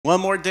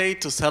One more day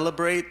to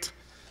celebrate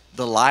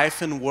the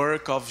life and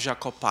work of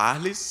Jacob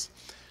Palis.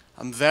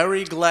 I'm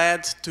very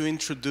glad to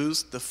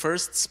introduce the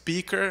first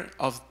speaker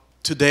of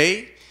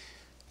today,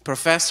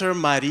 Professor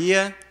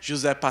Maria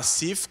José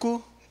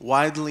Pacífico,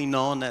 widely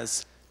known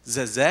as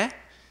Zezé,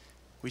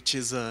 which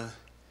is a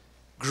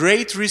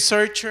great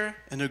researcher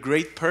and a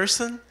great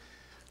person.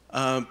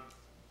 By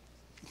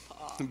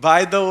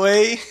the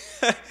way,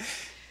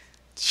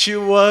 she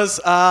was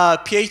a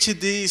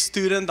PhD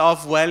student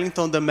of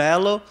Wellington de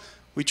Mello,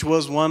 which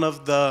was one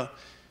of the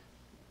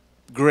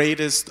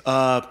greatest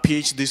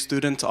PhD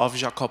students of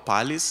Jacob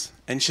Palis.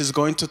 And she's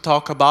going to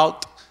talk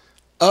about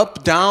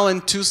up, down,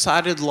 and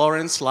two-sided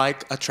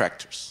Lorenz-like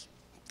attractors.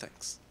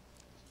 Thanks.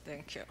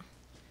 Thank you.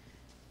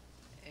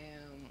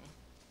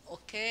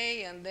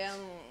 Okay, and then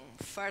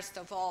first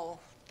of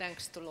all,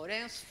 thanks to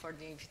Lorenz for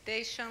the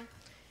invitation.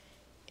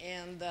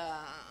 And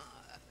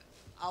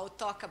I'll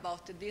talk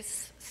about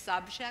this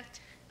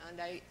subject.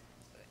 And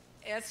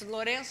as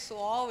Lorenzo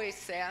always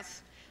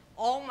says,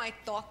 all my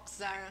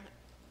talks are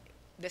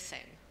the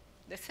same.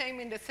 The same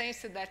in the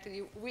sense that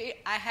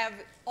I have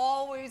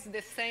always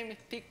the same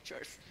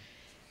pictures.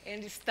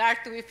 And start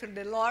with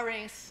the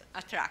Lorenz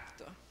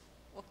attractor.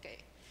 Okay.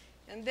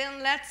 And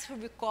then let's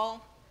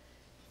recall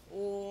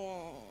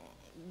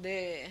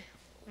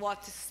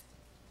what is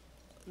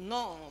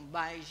known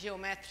by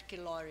geometric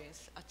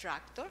Lorenz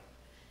attractor.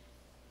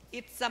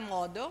 It's a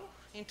model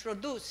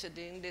introduced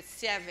in the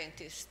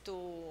 70s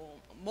to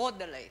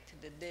modulate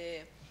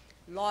the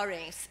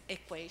Lorenz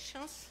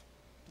equations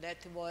that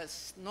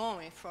was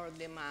known for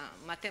the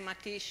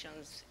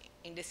mathematicians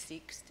in the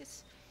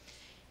 60s.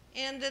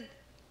 And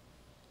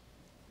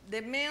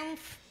the main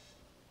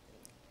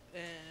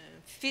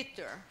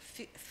feature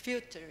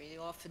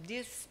of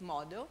this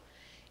model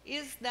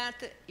is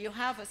that you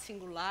have a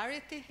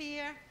singularity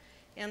here,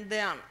 and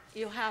then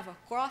you have a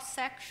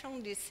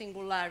cross-section. This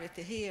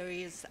singularity here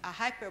is a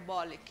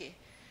hyperbolic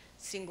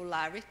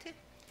singularity.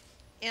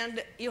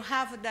 And you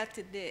have that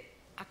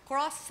a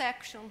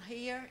cross-section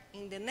here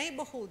in the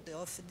neighborhood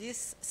of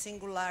this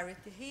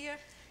singularity here,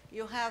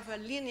 you have a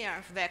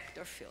linear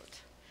vector field.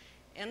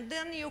 And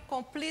then you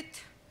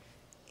complete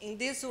in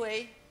this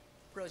way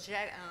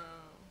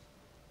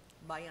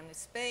by an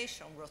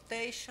spatial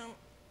rotation,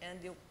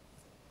 and you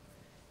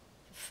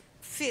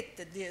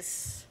fit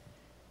these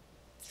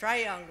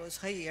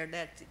triangles here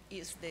that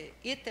is the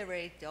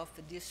iterate of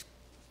this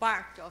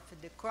part of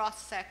the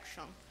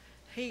cross-section.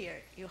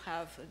 Here you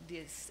have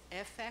this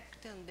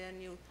effect, and then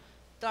you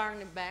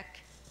turn back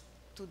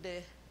to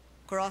the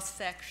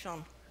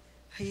cross-section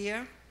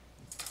here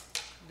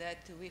that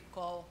we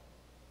call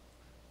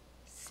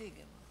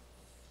sigma.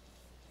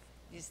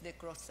 Is the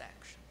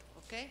cross-section,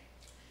 okay?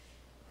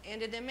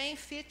 And the main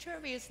feature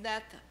is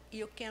that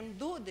you can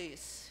do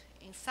this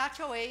in such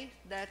a way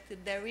that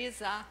there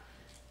is a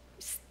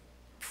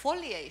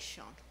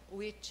foliation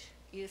which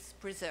is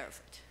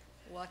preserved.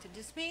 What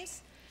this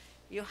means,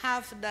 you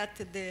have that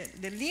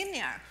the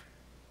linear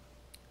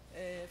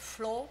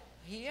flow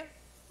here,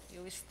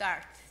 you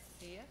start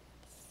here,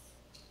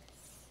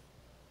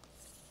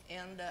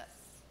 and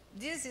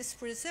this is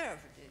preserved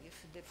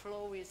if the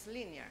flow is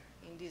linear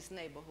in this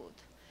neighborhood.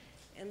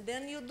 And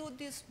then you do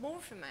this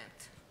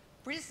movement,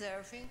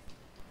 preserving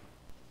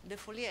the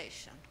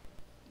foliation.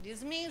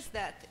 This means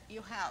that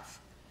you have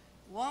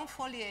one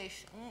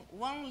foliation,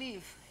 one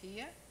leaf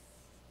here.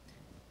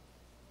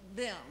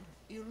 Then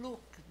you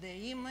look,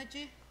 the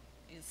image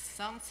is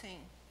something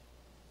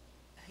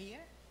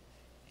here.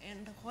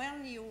 And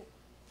when you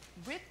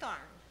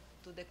return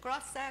to the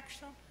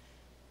cross-section,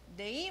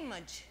 the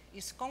image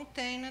is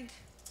contained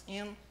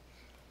in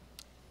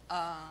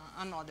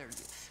another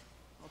leaf,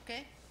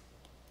 okay?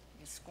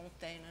 It's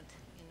contained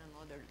in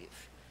another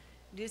leaf.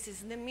 This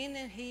is the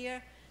meaning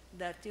here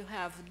that you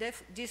have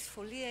this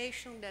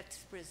foliation that's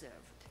preserved.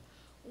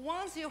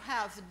 Once you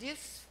have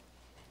this,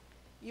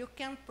 you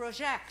can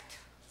project.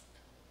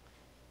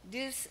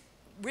 This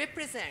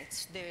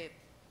represents the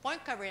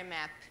Poincaré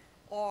map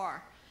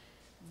or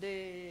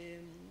the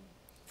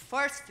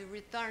first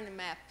return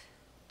map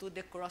to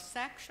the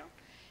cross-section.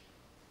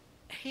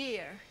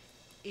 Here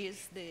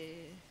is the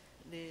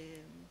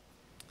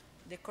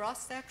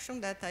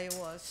cross-section that I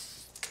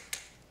was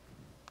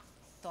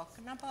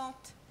talking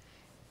about.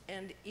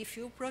 And if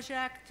you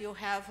project, you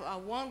have a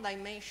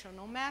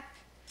one-dimensional map.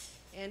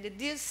 And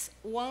this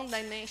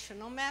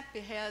one-dimensional map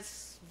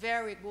has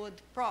very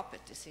good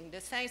properties in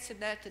the sense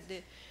that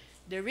the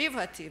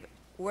derivative,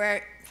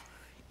 where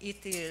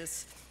it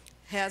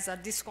has a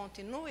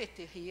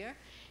discontinuity here,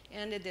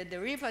 and the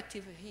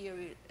derivative here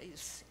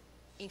is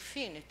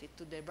infinity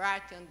to the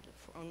right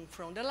and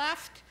from the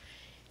left.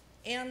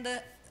 And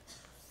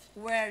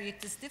where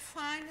it is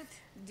defined,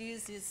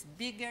 this is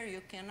bigger.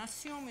 You can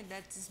assume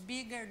that it's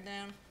bigger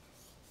than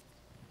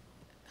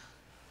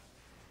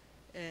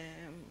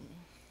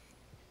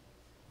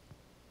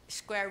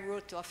square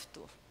root of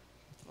 2,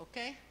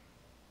 okay?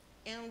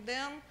 And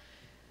then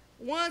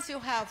once you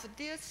have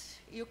this,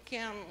 you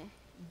can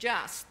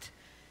just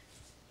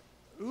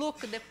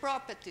look at the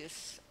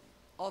properties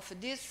of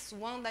this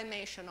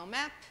one-dimensional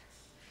map,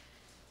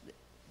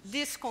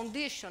 this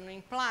condition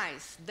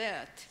implies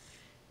that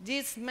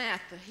this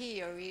map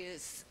here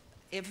is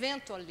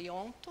eventually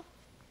onto.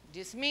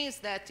 This means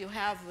that you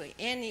have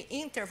any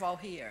interval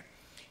here.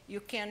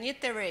 You can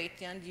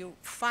iterate and you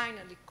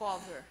finally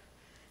cover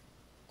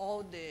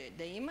all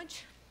the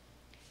image.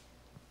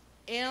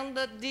 And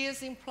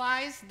this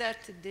implies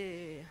that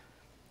the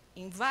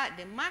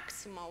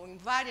maximal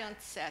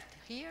invariant set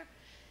here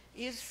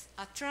is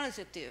a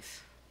transitive.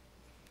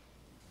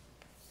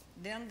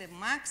 Then the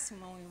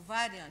maximal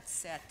invariant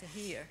set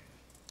here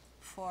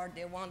for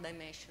the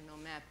one-dimensional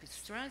map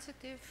is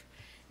transitive.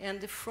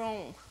 And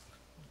from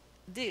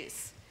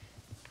this,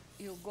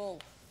 you go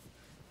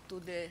to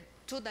the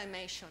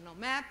two-dimensional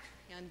map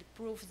and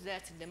proves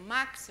that the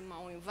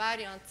maximal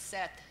invariant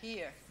set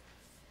here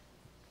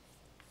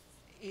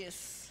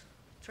is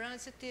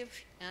transitive,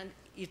 and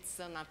it's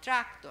an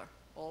attractor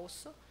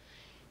also.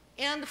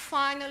 And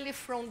finally,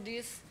 from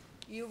this,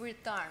 you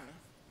return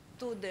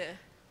to the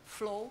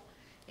flow,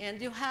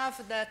 and you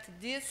have that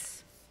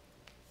this,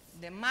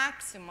 the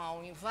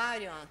maximal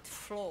invariant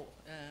flow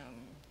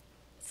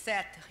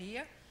set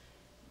here,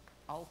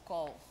 I'll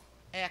call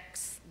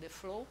X the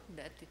flow,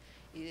 that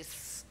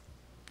is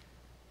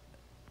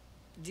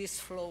this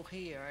flow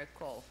here I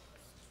call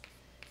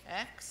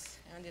X,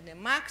 and the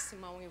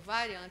maximal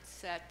invariant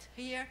set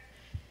here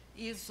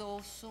is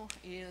also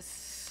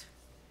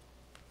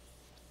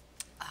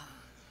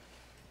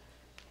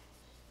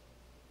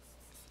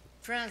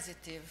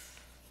transitive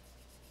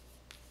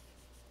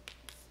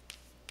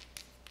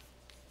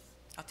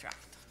attractor.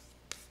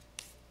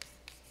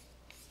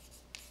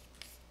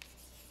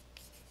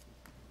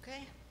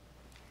 Okay?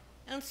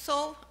 And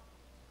so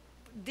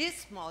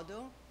this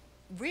model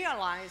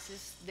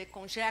realizes the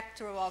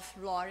conjecture of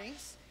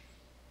Lorenz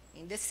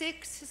in the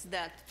 60s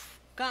that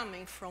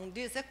coming from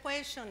this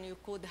equation, you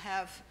could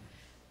have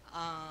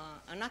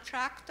an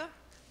attractor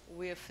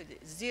with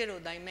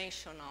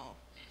zero-dimensional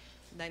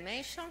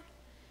dimension,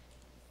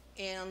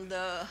 and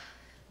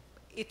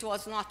it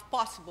was not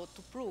possible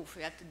to prove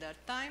at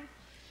that time,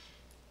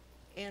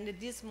 and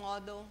this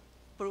model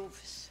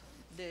proves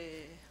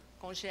the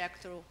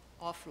conjecture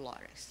of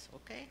Lorenz,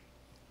 okay?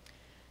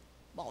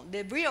 Well,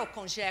 the real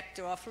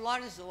conjecture of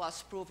Lorenz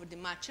was proved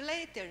much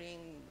later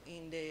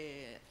in the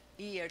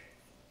year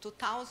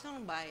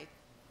 2000 by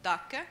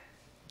Tucker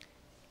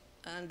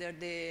under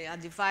the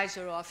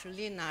advisor of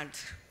Leonard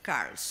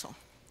Carlson.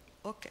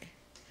 Okay.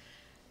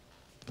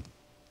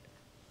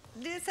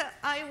 This,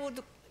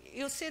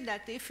 you see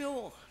that if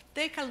you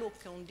take a look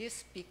on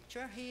this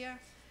picture here,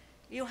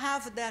 you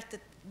have that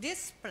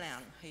this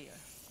plane here.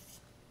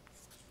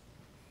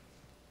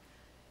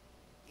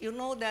 You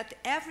know that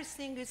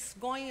everything is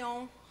going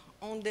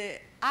on the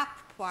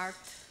up part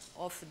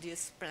of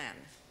this plane,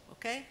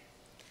 okay?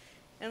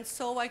 And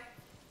so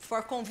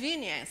for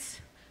convenience,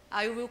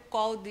 I will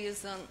call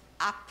this an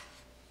up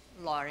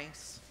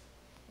Lorenz,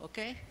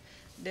 okay?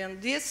 Then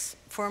this,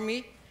 for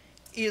me,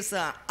 is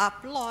an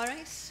up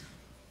Lorenz.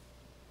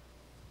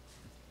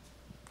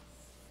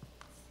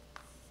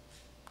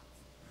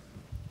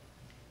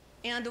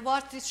 And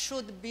what it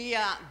should be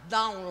a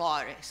down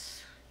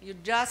Lorenz. You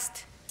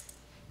just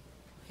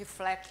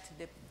reflect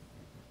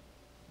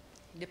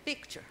the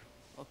picture,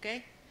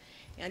 okay?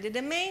 And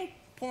the main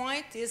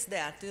point is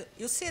that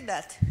you see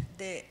that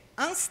the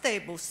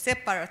unstable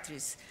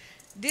separatrice,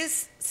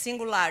 this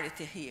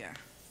singularity here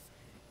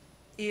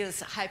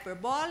is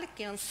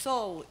hyperbolic, and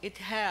so it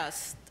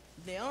has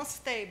the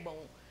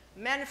unstable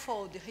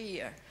manifold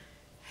here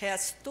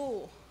has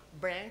two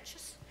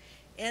branches,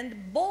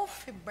 and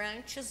both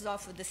branches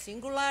of the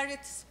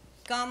singularities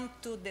come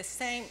to the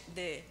same,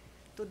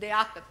 to the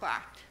upper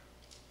part,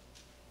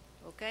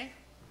 okay?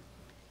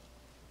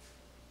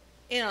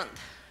 And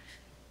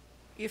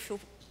if you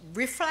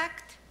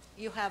reflect,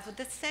 you have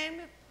the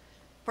same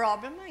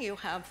problem. You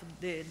have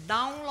the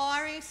down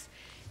Lorenz,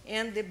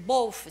 and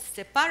both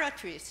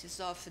separatrices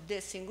of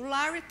the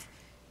singularity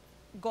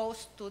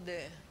goes to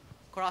the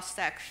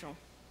cross-section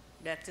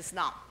that is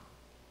down.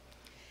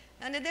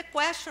 And the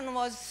question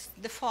was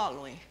the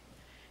following.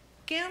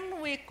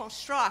 Can we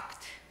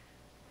construct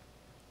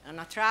an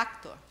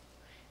attractor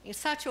in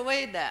such a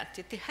way that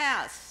it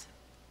has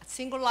a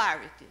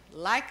singularity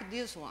like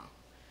this one,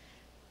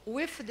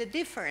 with the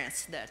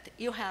difference that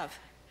you have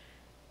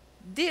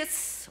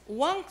this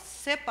one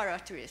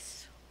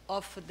separatrice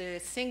of the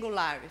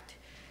singularity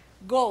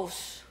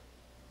goes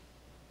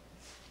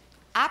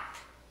up,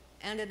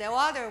 and the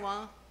other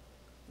one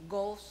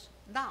goes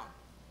down?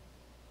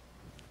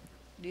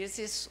 This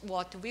is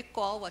what we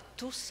call a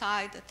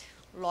two-sided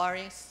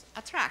Lorenz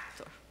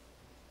attractor,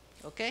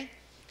 okay?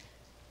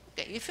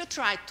 Okay, if you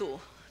try to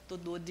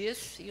do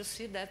this, you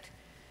see that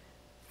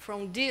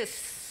from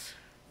this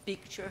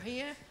picture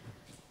here,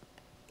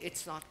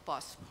 it's not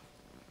possible.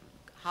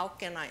 How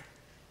can I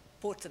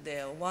put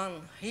the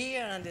one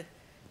here and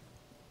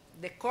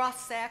the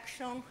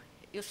cross-section?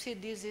 You see,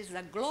 this is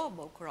a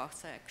global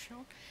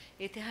cross-section.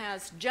 It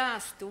has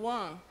just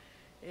one.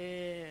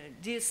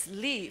 This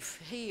leaf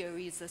here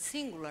is a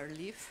singular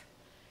leaf,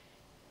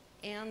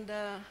 and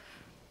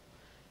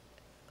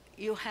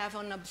you have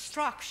an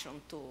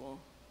obstruction to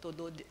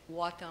do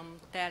what I'm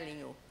telling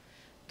you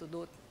to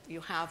do.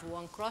 You have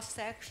one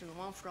cross-section,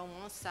 one from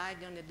one side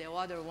and the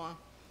other one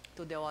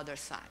to the other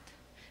side.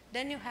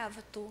 Then you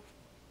have to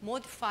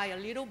modify a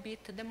little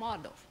bit the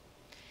model.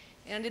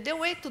 And the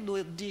way to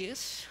do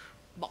this,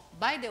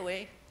 by the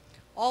way,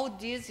 all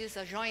this is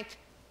a joint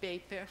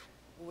paper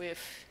with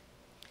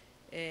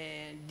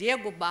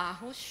Diego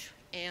Barros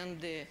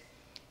and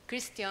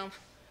Christian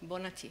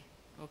Bonatti,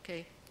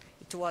 okay?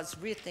 It was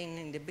written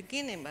in the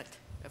beginning, but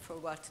I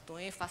forgot to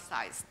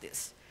emphasize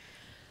this.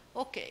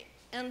 Okay,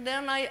 and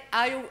then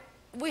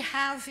we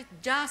have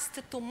just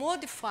to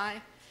modify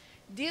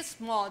this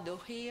model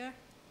here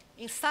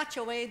in such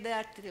a way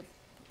that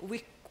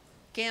we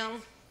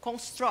can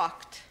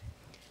construct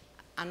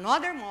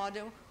another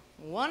model,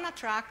 one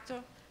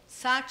attractor,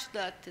 such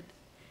that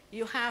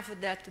you have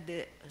that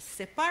the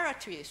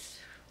separatrice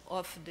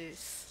of this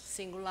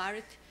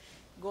singularity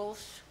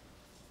goes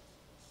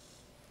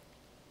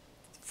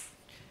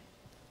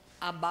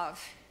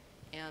above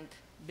and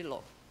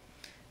below.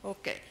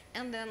 Okay,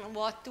 and then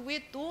what we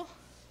do,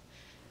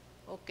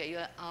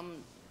 okay,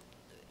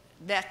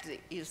 that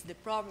is the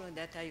problem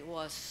that I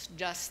was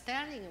just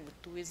telling you,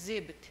 to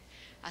exhibit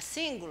a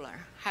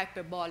singular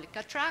hyperbolic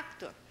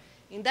attractor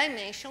in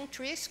dimension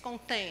 3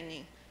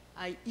 containing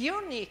a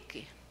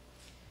unique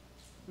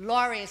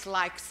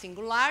Lorenz-like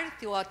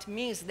singularity, what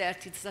means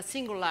that it's a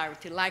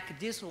singularity like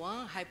this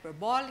one,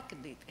 hyperbolic.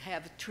 They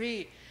have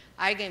 3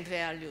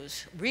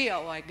 eigenvalues,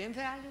 real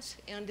eigenvalues,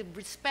 and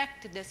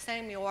respect the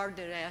same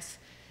order as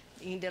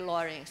in the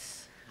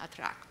Lorenz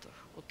attractor,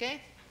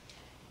 okay?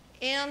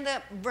 And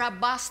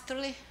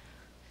robustly,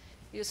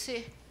 you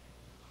see,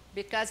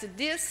 because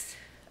this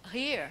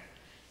here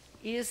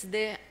is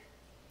the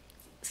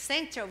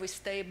central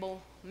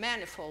stable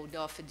manifold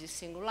of the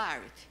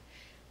singularity.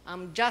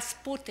 I'm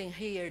just putting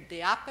here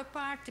the upper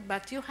part,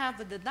 but you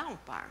have the down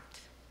part.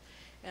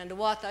 And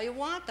what I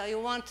want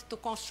to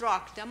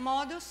construct a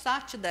model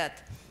such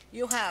that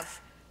you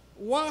have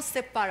one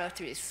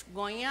separatrice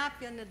going up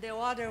and the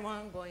other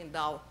one going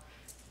down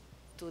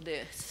to the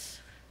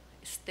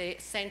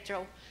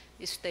central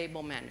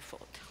stable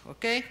manifold,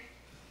 okay?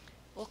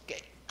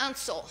 Okay, and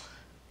so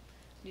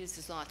this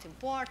is not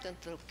important,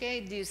 okay?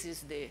 This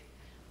is the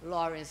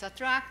Lorenz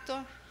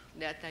attractor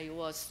that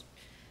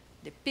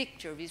the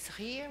picture is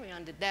here,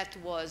 and that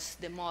was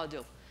the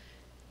model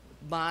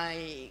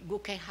by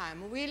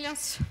Guggenheim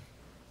Williams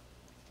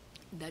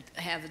that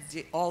have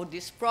all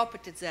these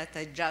properties that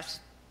I just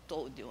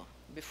told you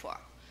before.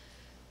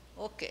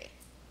 Okay,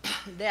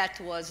 that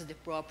was the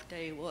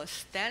property I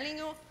was telling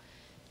you,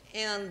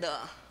 and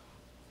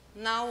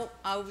now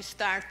I will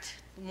start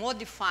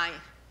modifying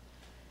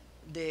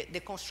the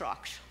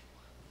construction.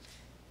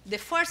 The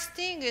first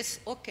thing is,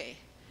 okay,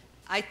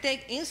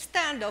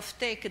 instead of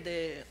take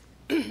a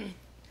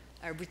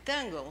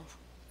rectangle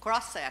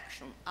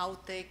cross-section, I'll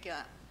take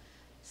a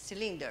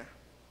cylinder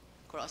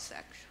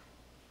cross-section,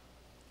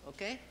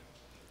 okay?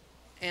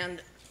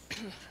 And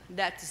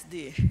that is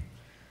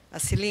a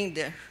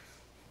cylinder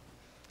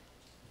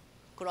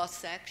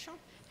cross-section.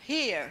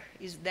 Here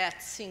is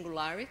that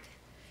singularity.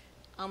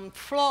 I'm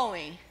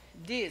flowing,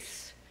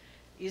 this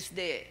is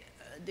the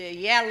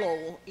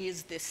yellow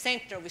is the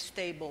central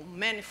stable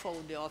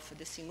manifold of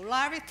the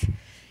singularity,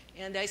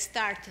 and I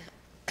start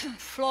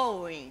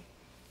flowing.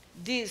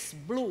 This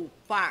blue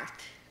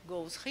part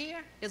goes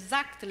here,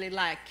 exactly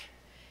like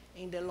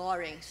in the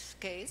Lorenz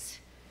case.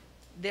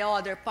 The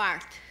other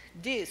part,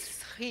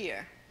 this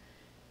here,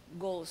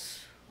 goes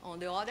on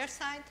the other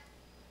side.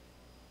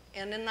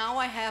 And then now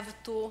I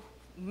have to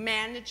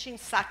manage in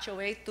such a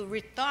way to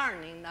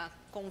return in a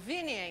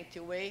convenient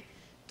way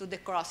to the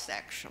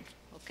cross-section,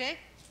 okay?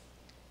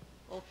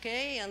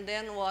 Okay, and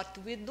then what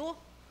we do?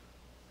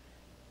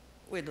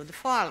 We do the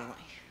following.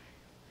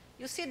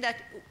 You see that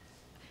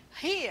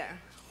here,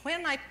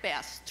 when I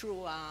pass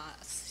through a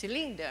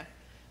cylinder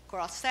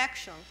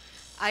cross-section,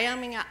 I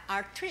am in a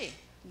R3.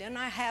 Then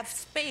I have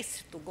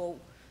space to go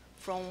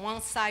from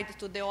one side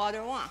to the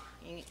other one.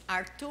 In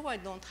R2, I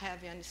don't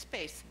have any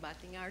space, but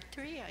in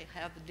R3, I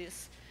have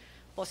this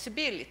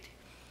possibility.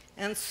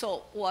 And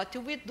so what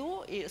we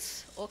do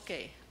is,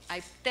 okay,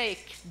 I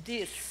take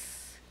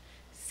this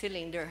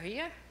cylinder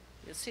here,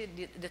 you see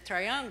the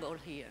triangle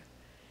here,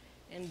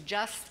 and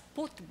just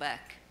put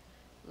back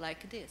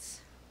like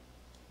this.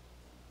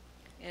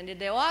 And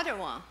the other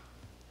one,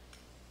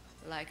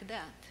 like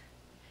that.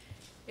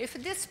 If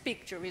this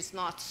picture is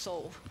not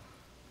so,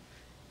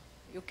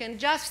 you can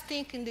just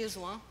think in this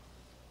one,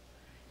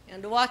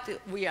 and what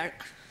we are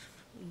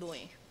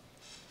doing.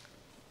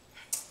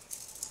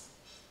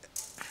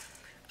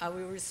 I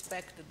will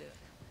respect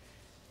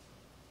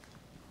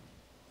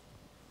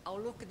I'll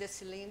look at the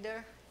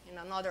cylinder in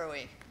another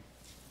way.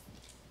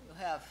 You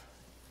have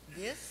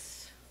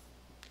this,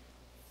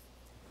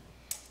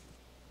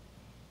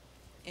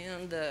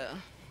 and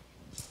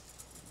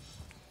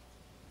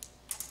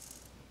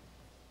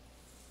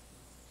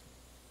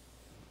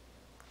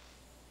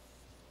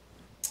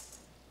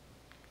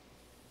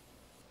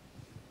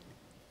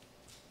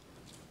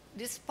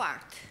this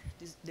part,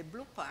 the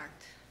blue part,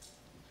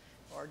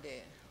 or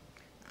the,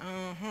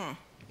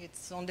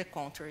 it's on the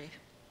contrary.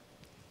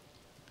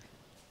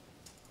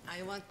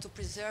 I want to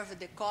preserve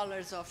the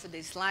colors of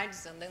the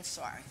slides, and then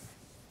sorry.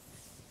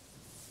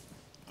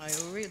 I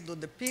will redo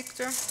the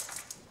picture.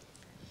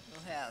 You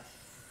have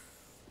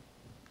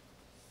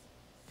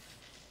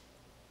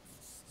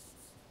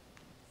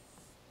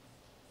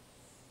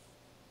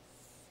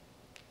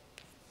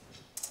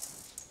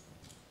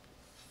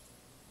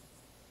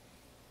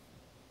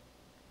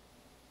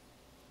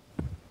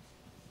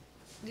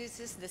this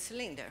is the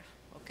cylinder,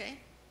 okay?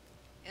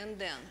 And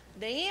then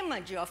the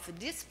image of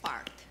this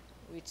part,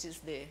 which is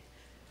the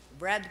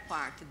red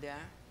part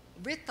there,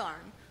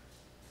 return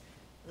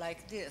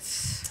like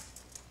this.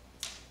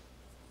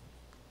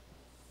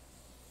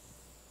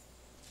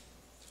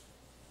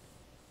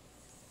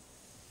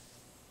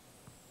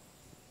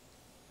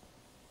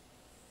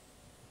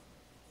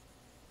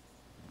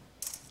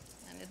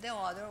 And the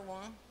other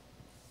one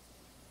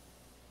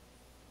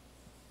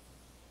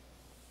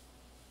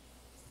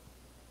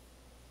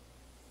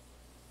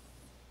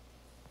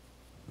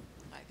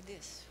like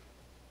this.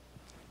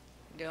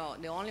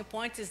 The only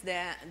point is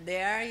that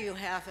there you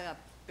have a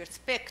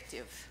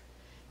perspective.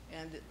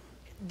 And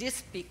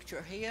this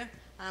picture here,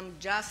 I'm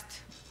just,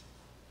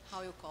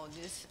 how you call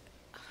this,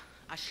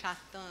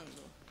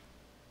 achatando.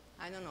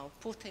 I don't know,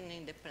 putting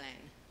in the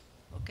plane,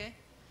 okay?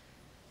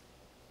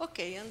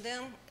 Okay, and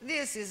then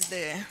this is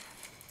the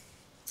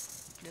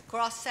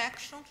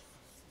cross-section.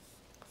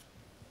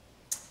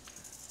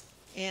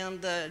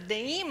 And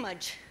the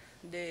image,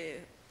 the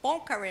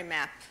Poincaré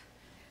map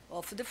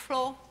of the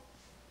flow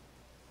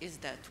is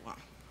that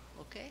one,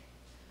 okay?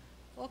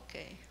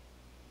 Okay.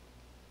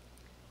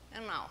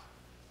 And now,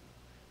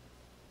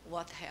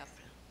 what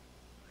happened?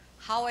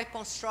 How I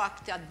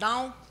construct a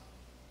down,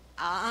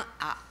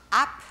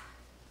 up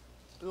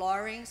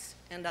Lorenz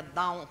and a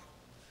down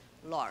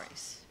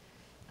Lorenz.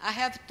 I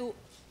have to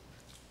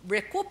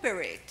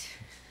recuperate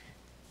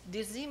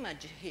this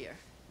image here,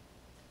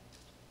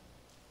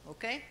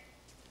 okay?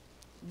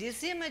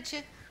 This image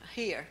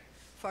here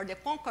for the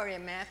Poincaré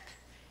map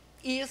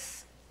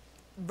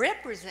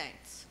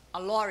represents a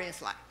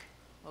Lorenz-like,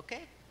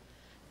 okay?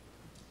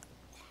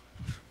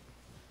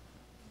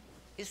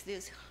 Is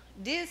this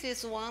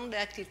is one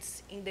that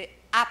it's in the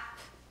up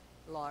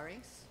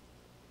Lorenz,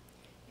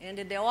 and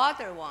the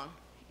other one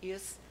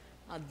is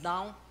a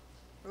down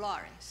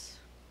Lorenz.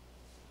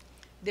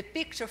 The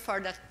picture for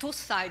the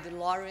two-sided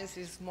Lorenz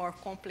is more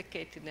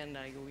complicated, and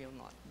I will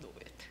not do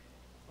it,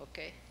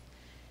 okay?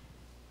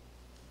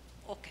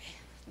 Okay,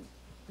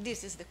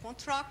 this is the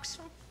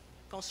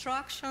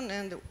construction,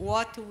 and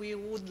what we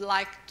would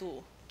like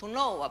to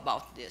know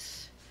about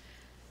this.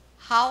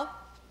 How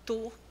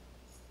to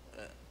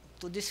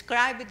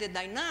describe the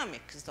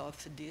dynamics of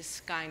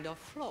this kind of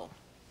flow,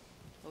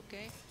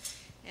 okay?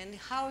 And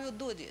how you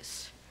do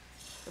this.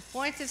 The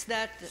point is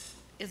that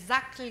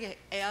exactly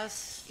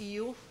as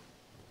you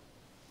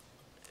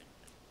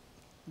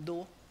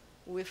do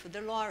with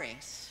the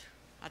Lorenz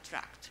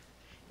attractor,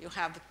 you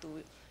have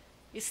to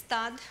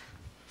study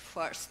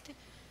first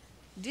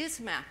this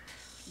map,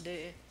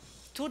 the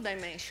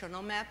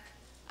two-dimensional map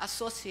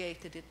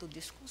associated to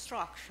this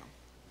construction,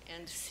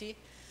 and see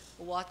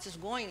what is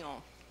going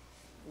on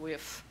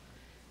with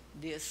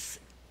this.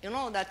 You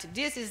know that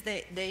this is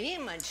the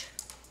image.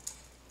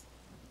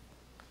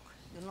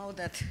 You know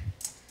that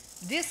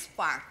this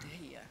part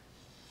here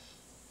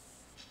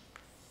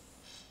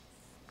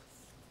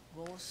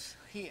goes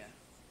here.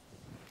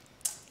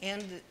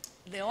 And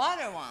the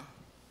other one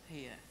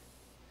here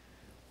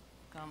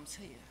comes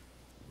here.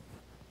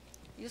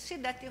 You see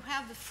that you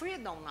have the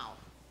freedom now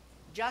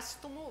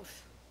just to move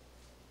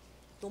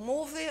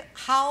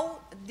how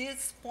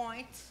these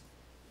points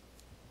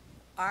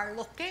are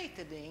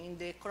located in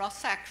the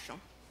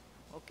cross-section,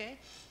 okay?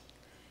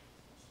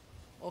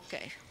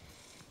 Okay.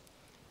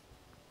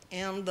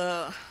 And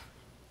the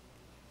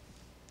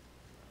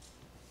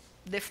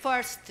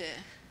first,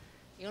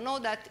 you know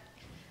that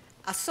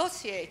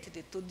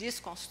associated to this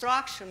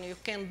construction, you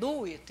can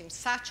do it in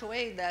such a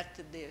way that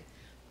the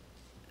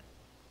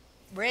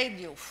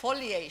radial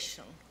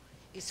foliation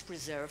is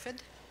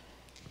preserved,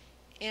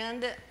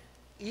 and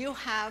you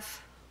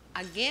have,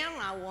 again,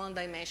 a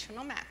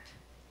one-dimensional map.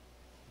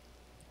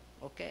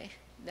 Okay?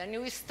 Then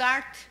you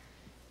start,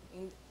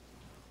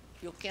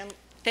 you can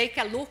take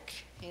a look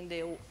in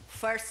the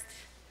first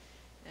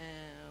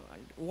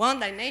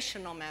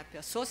one-dimensional map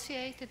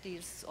associated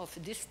is of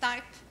this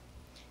type.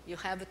 You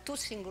have two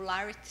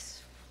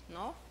singularities,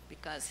 no?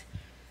 Because,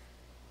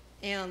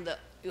 and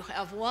you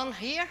have one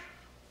here.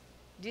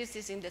 This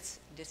is in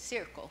the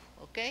circle,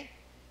 okay?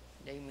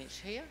 The image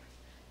here.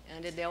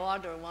 And the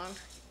other one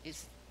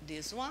is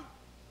this one.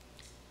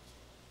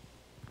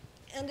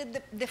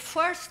 And the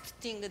first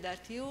thing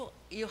that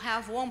you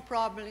have one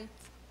problem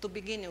to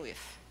begin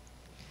with.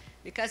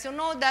 Because you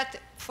know that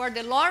for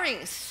the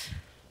Lorenz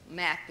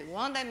map,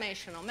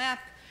 one-dimensional map,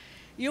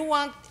 you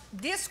want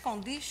these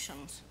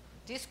conditions.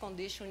 This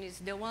condition is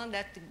the one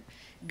that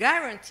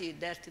guarantees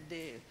that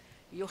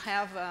you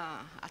have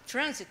a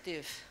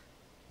transitive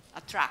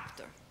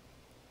attractor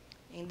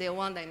in the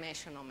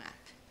one-dimensional map.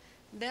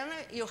 Then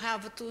you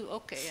have to,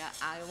 okay,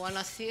 I want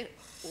to see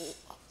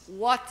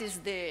what is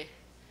the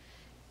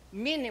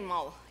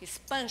minimal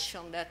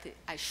expansion that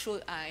I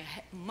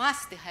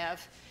must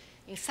have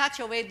in such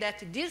a way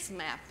that this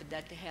map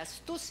that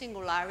has two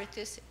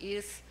singularities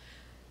is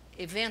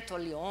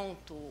eventually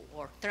onto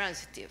or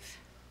transitive,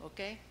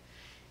 okay?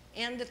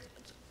 And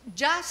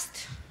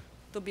just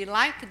to be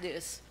like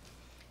this,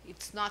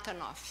 it's not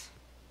enough.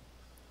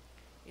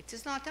 It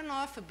is not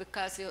enough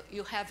because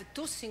you have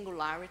two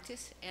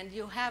singularities, and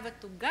you have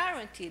to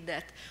guarantee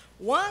that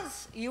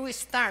once you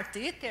start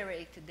to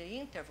iterate the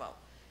interval,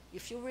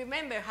 if you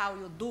remember how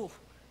you do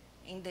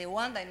in the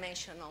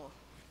one-dimensional,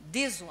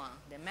 this one,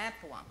 the map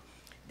one,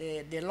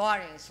 the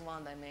Lorenz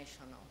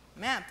one-dimensional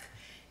map,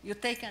 you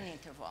take an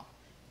interval.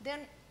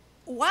 Then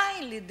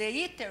while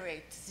the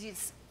iterate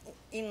is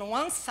in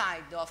one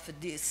side of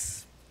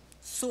these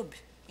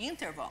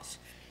sub-intervals,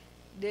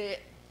 the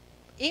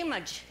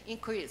image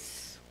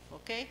increases,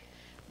 okay?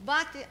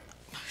 But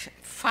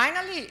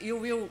finally, you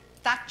will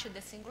touch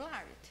the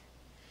singularity.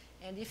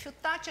 And if you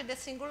touch the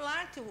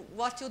singularity,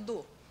 what you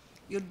do?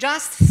 You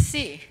just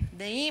see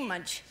the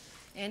image,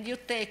 and you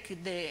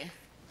take the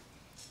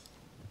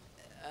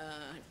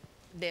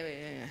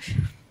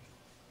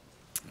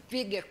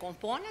bigger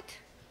component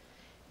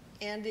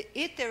and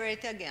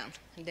iterate again.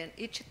 And then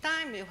each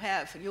time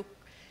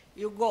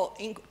you go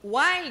in,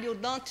 while you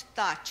don't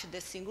touch the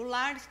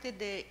singularity,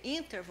 the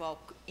interval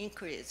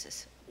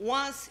increases.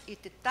 Once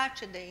it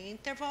touches the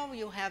interval,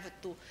 you have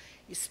to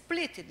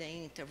split the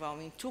interval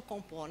in two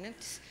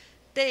components,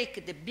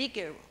 take the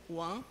bigger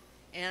one,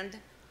 and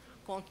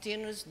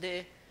continues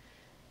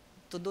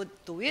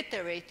to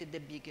iterate the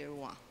bigger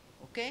one,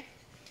 okay?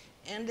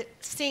 And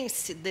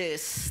since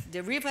this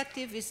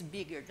derivative is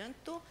bigger than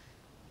 2,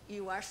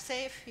 you are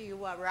safe,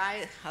 you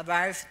arrive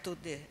to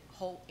the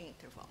whole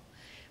interval.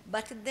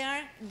 But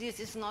there, this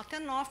is not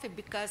enough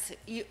because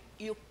you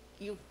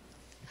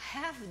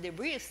have the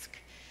risk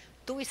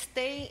to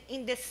stay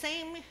in the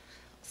same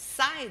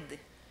side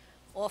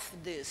of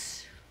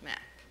this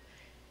map.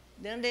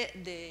 Then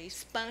the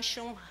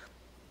expansion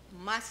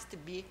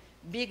must be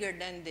bigger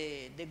than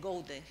the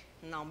golden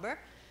number,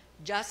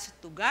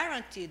 just to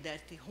guarantee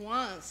that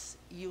once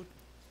you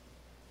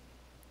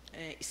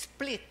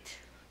split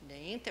the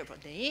interval,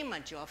 the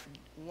image of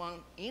one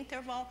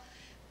interval,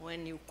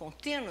 when you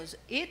continuously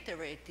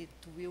iterate, it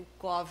will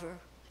cover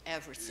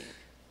everything,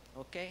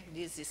 okay?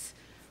 This is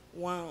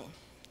one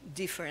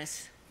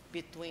difference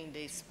between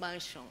the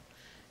expansion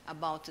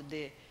about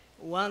the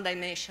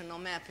one-dimensional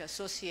map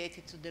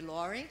associated to the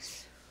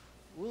Lorenz,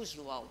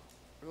 usual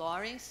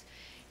Lorenz,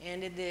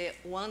 and the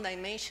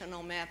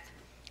one-dimensional map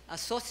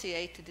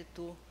associated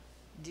to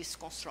this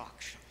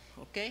construction,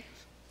 okay?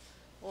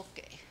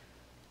 Okay.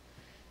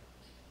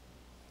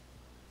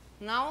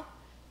 Now,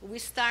 we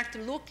start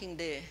looking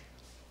the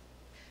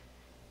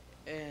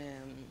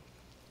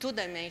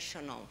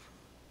two-dimensional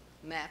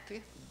map,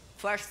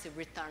 first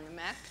return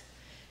map.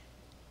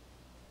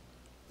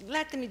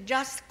 Let me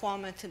just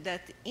comment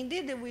that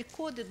indeed we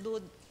could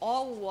do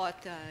all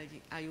what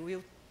I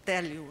will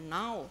tell you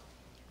now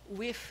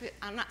with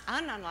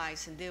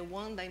analyzing the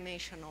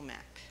one-dimensional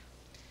map.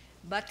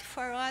 But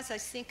for us, I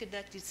think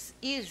that it's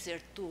easier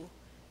to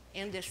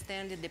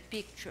understand the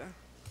picture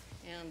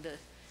and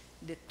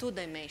the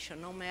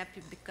two-dimensional map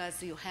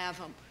because you have,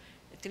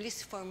 at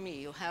least for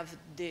me, you have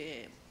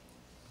the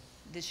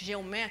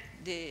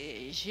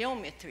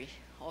geometry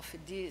of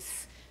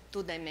this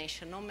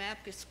two-dimensional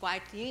map is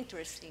quite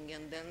interesting,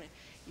 and then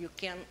you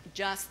can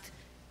just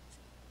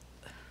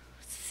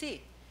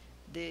see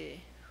the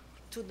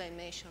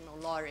two-dimensional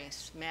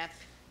Lorenz map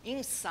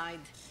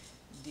inside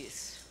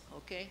this,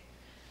 okay?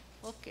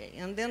 Okay,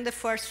 and then the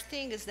first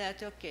thing is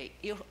that, okay,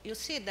 you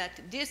see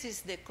that this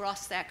is the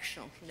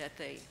cross-section that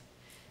I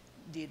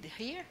did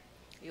here.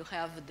 You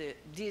have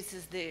this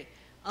is the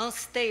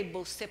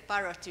unstable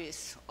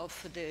separateness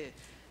of the,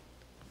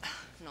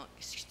 no,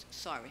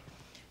 sorry,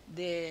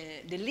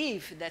 the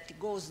leaf that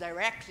goes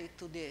directly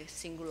to the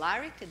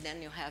singularity.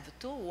 Then you have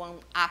two, one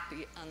up,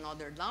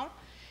 another down.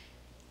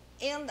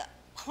 And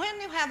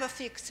when you have a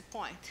fixed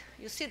point,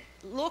 you see,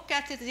 look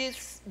at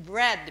this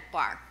red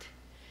part.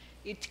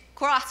 It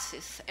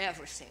crosses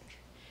everything.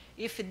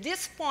 If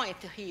this point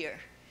here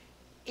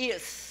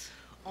is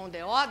on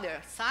the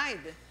other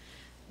side,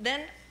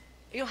 then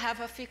you have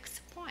a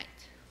fixed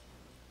point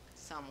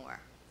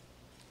somewhere.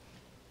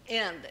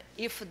 And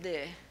if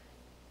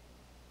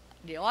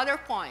the other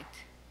point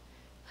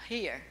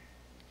here,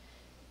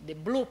 the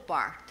blue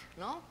part,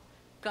 no,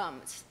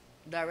 comes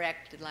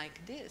direct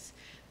like this,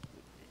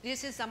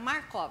 this is a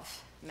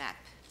Markov map.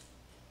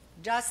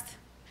 Just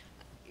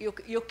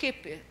you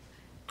keep it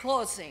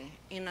closing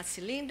in a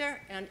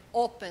cylinder and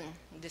open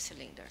the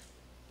cylinder,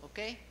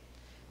 okay?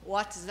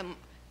 What's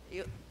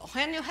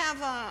when you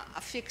have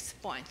a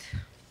fixed point,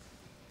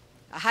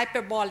 a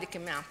hyperbolic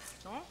map,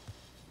 no?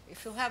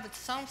 If you have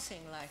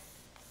something like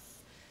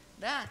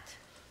that,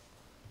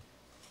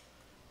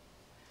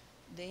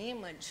 the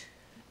image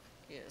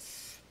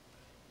is,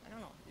 I don't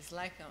know, it's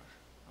like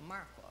a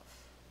Markov.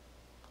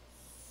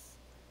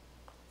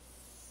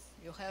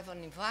 You have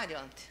an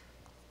invariant.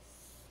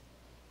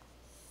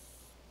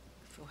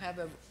 If you have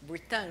a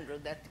rectangle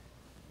that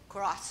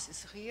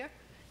crosses here,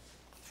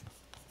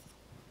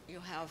 you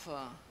have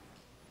a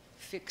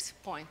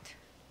fixed point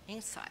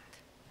inside.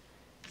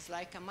 It's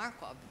like a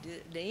Markov.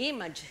 The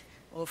image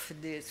of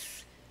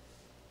this,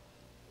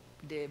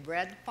 the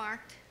red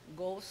part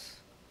goes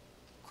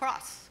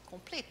cross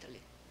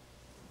completely,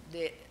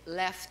 the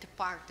left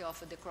part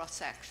of the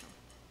cross-section.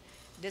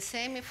 The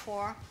same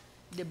for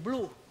the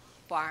blue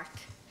part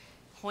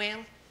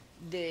when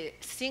the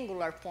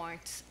singular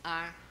points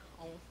are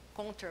on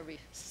contrary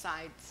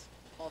sides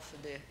of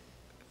the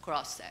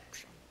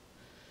cross-section.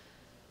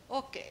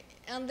 Okay,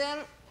 and then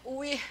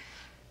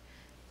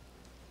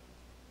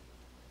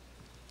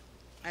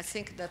I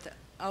think that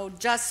I'll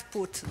just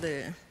put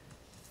the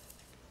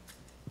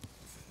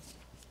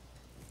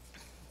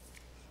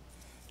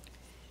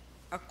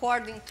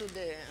according to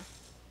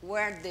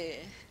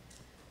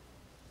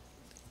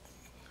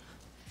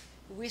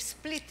we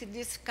split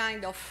this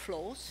kind of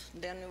flows,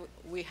 then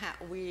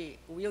we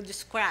will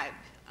describe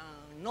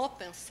an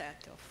open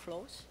set of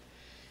flows,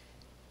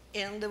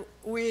 and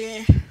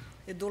we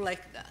do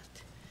like that.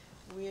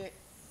 We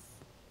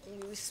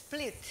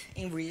split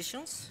in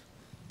regions,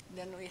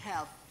 then we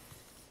have,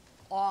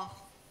 or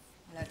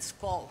let's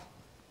call,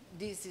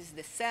 this is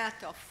the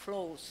set of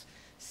flows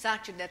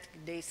such that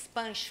the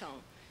expansion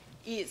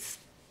is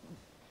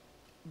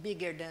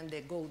bigger than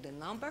the golden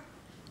number,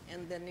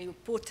 and then you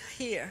put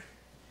here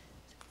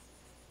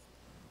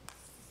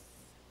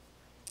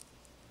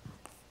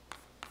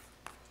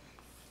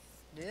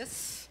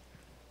this.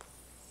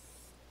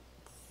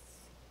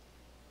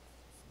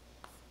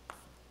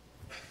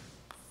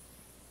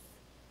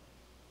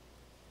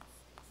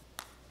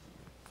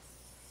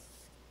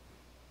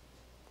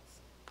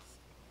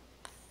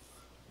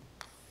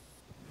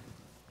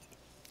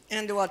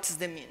 And what's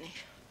the meaning?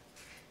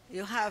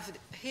 You have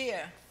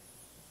here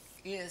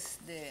is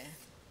the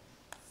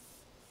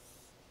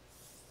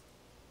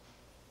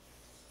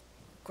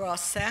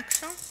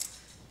cross-section.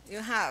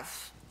 You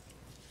have,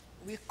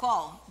 we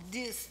call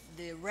this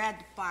the red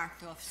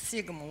part of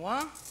sigma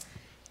 1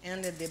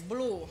 and the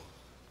blue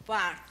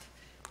part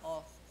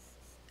of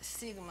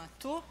sigma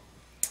 2.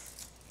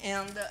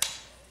 And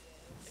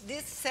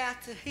this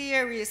set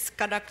here is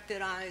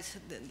characterized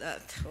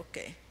that,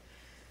 okay,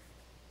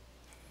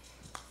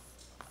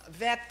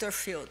 vector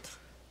field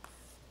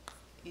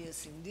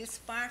is in this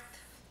part.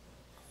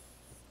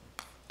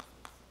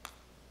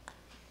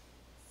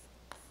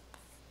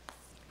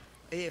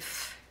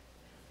 If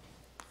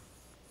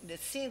the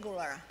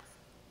singular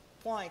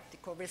point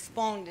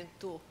corresponding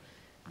to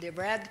the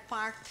red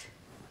part,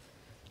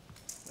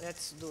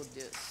 let's do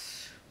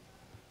this.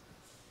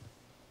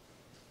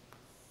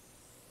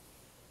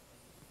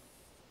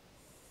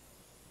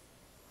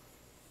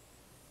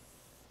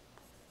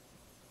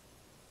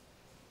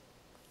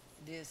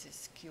 This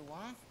is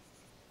Q1.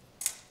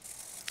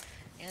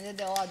 And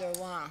the other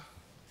one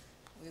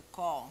we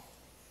call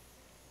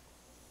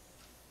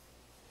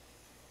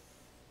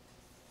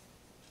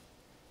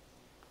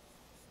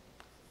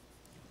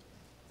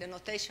the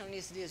notation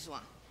is this one,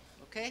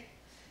 okay?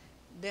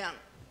 Then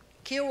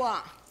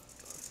Q1,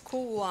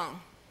 Q1,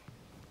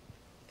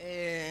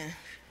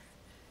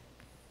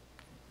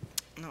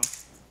 no,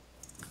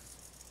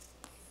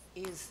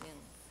 is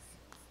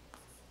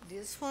in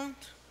this one,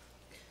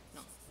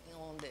 no,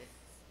 on the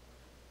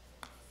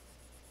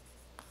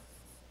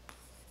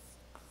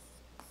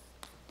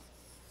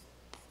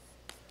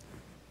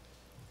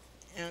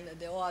and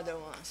the other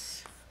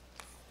ones.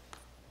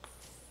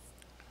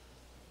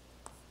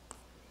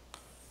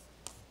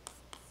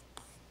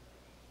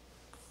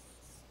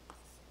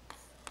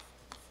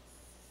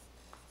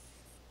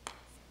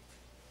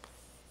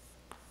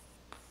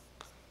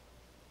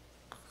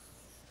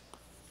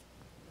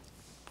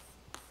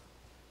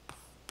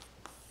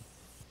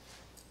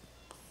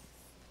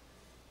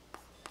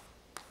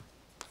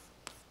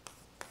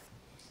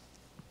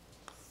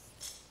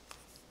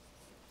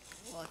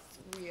 What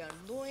we are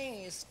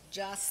doing is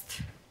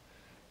just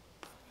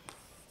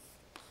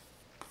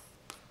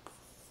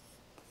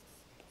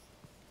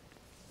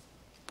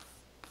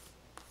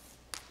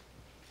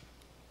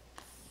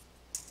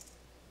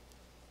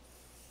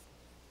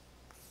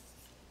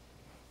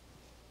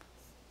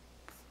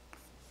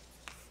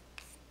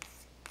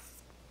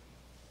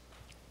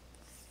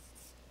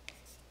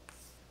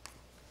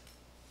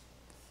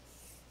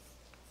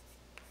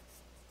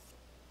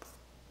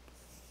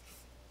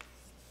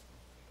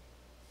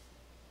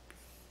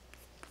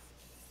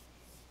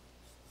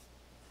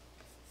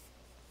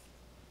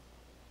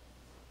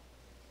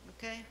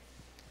okay?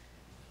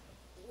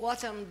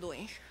 What I'm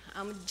doing,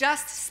 I'm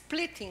just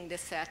splitting the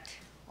set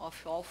of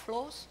all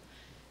flows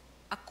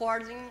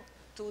according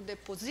to the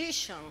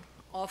position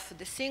of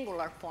the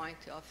singular point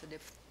of the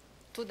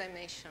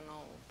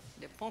two-dimensional,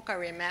 the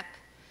Poincaré map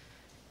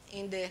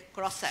in the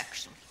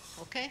cross-section,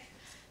 okay?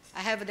 I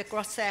have the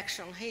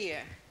cross-section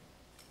here,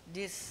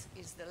 this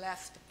is the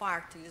left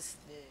part is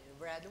the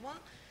red one,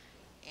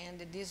 and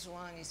this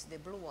one is the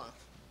blue one.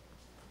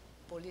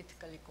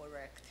 Politically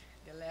correct.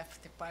 The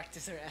left part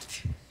is red.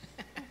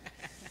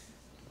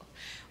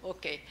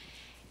 Okay.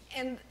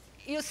 And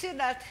you see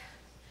that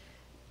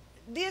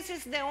this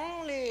is the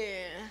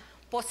only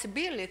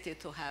possibility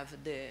to have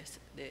the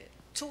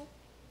two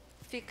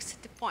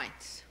fixed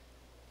points.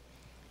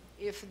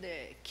 If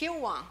the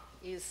Q1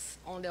 is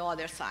on the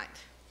other side,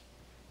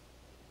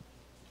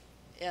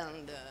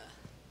 and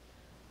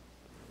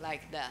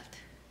like that,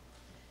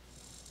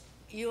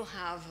 you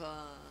have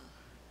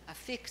a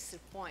fixed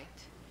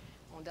point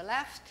on the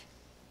left,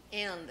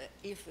 and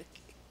if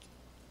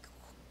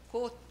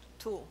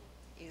Q2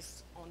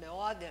 is on the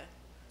other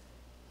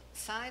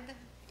side,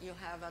 you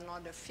have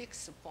another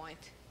fixed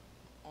point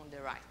on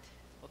the right,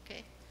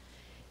 okay?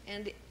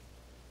 And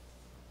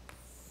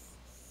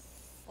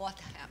what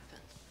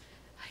happened?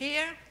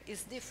 Here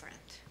is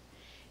different.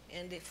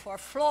 And for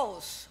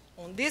flows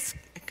on this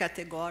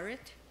category,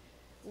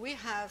 we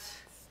have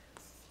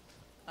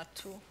a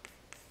two-sided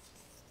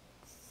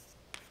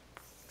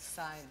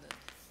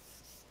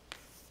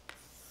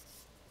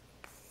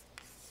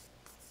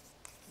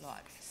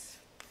Lorenz.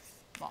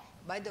 Well,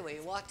 by the way,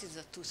 what is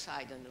a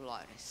two-sided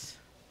Lorenz?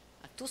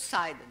 A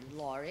two-sided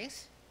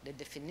Lorenz, the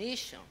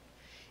definition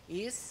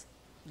is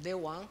the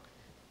one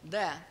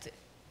that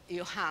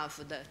you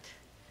have that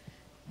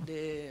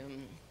the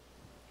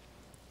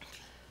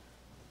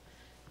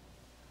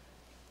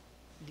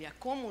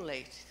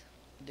accumulate,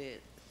 the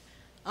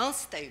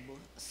unstable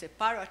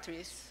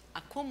separatrice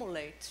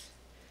accumulates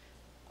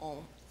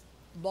on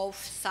both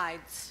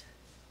sides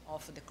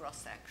of the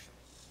cross-section.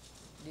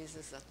 This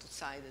is a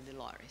two-sided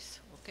Lorenz,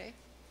 okay?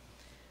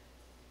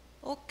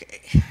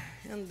 Okay,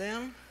 and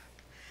then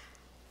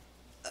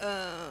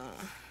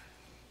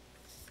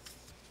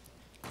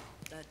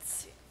let's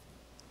see.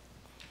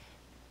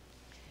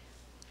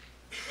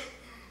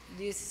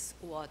 This is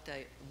what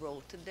I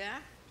wrote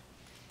there.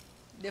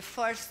 The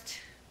first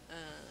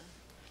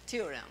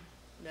theorem,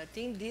 that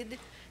indeed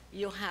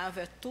you have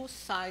a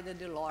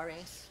two-sided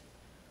Lorenz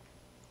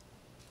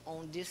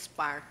on this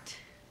part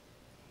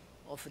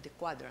of the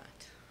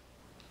quadrant.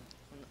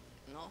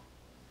 No?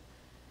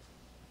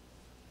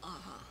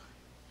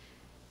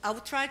 I'll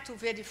try to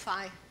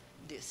verify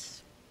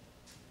this.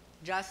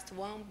 Just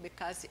one,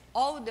 because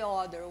all the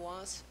other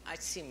ones are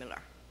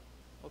similar,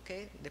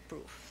 okay, the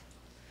proof.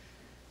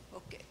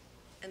 Okay,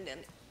 and then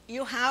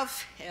you have,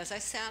 as I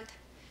said,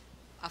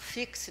 a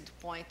fixed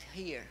point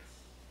here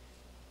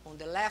on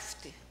the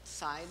left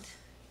side,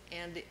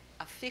 and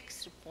a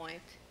fixed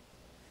point,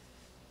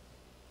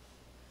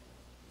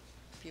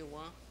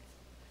 P1.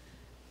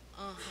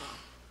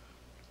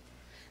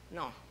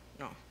 No.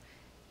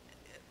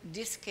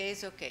 This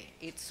case, okay,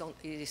 it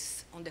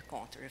is on the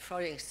contrary.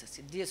 For instance,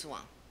 this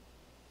one.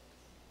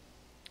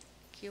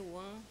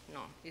 Q1,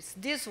 no, it's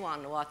this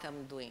one what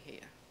I'm doing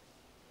here.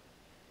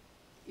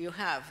 You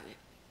have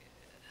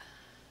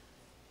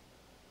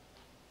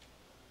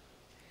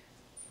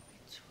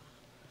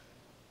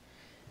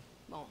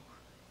bom,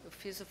 eu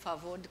fiz o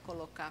favor de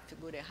colocar a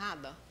figura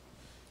errada.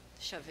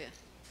 Deixa eu ver.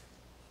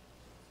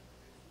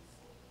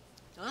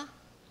 Hã?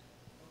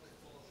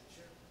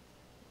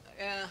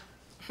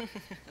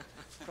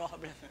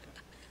 Problem.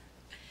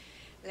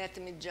 Let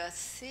me just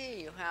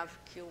see. You have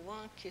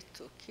Q1,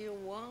 Q2.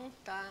 Q1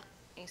 está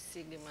em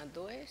sigma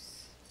 2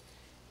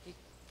 e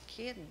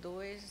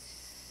Q2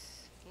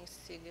 em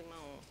sigma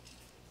 1.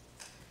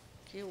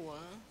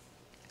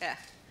 Q1,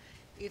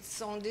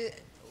 it's on the,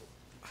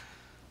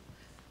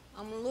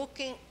 I'm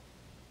looking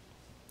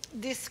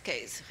this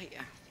case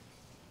here.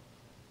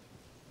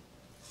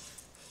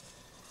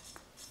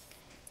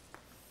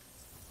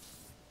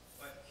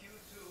 But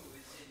Q2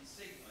 is in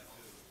sigma 2.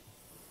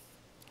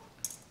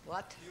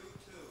 What?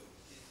 Q2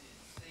 is in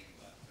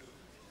sigma 2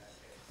 in that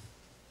case.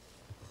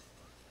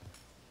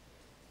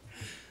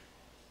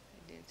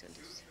 I didn't understand.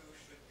 Q2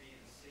 should be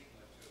in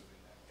sigma 2 in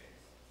that case.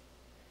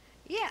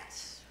 Yes,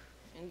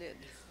 indeed.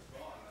 It's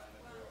wrong on the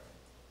drawing.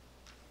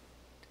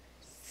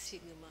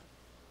 Sigma.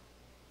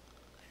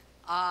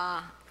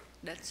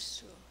 That's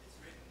true. It's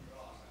written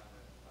wrong on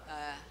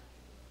the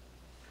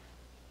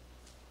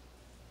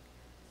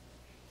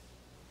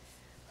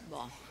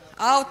Bon,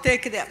 I'll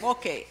take that.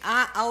 Okay,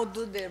 I'll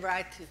do the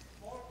right.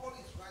 All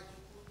is right.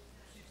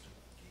 You keep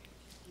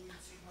doing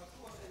sigma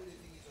 2 and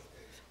everything is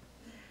okay.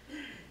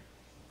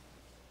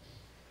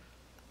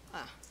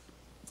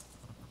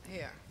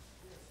 Here.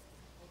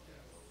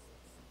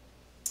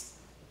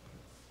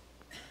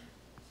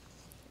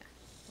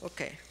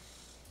 Okay.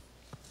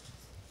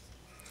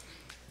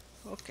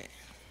 Okay.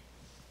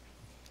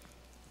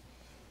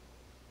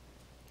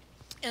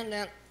 And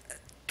then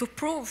to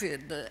prove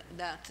it,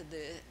 that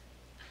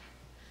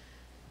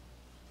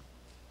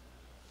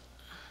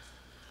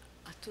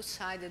a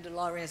two-sided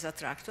Lorenz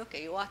attractor,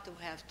 okay, what do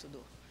we have to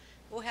do?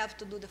 We have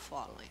to do the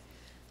following.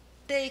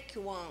 Take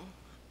one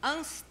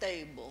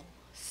unstable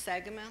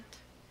segment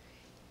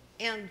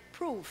and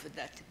prove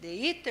that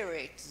the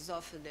iterates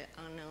of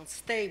an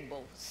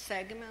unstable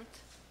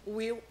segment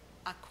will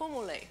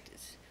accumulated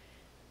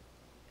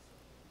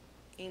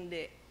in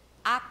the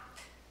up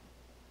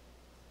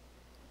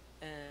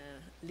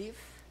leaf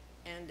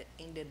and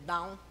in the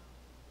down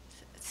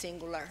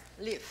singular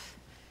leaf.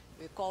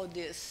 We call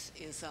this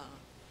is a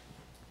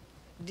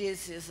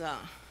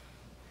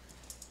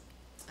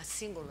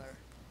singular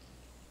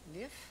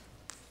leaf,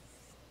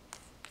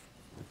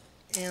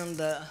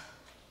 and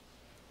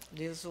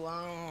this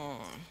one,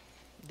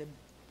 the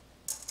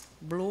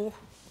blue,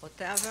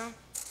 whatever,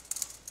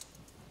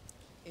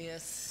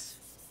 is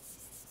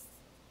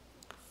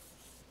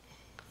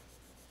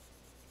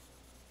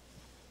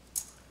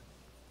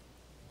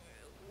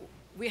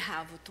we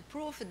have to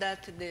prove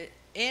that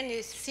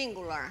any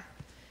singular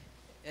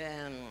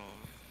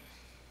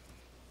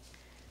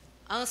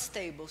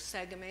unstable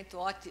segment,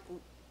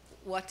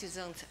 what is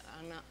an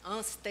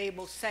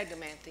unstable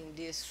segment in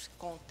this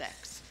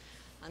context?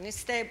 An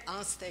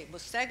unstable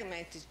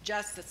segment is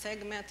just a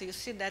segment. You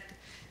see that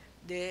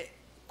the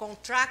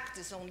contract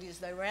is on this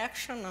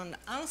direction, and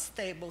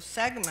unstable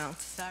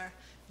segments are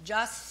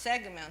just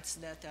segments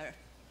that are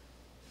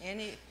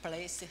any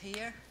place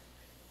here,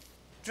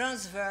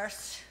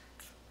 transverse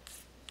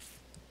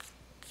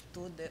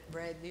to the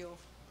radial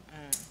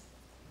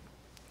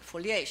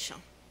foliation,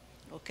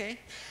 okay?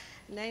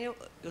 And then you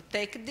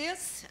take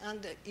this,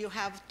 and you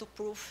have to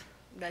prove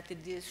that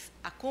this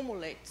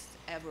accumulates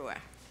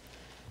everywhere.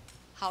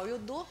 How you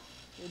do?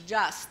 You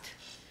just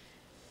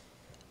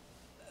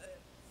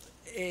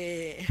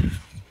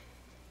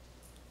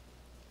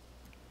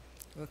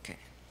okay.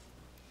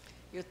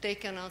 You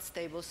take an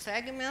unstable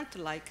segment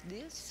like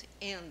this,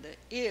 and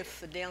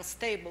if the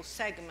unstable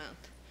segment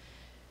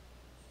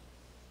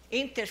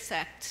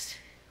intersects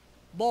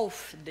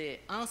both the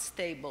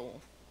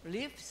unstable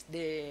leaves,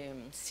 the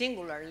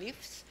singular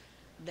leaves,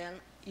 then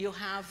you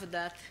have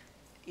that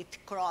it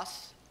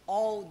crosses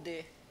all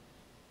the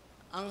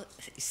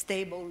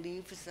unstable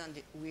leaves,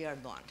 and we are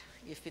done.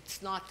 If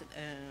it's not,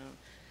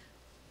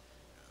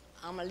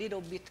 I'm a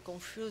little bit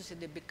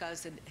confused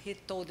because he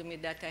told me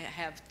that I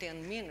have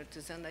 10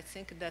 minutes, and I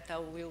think that I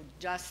will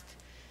just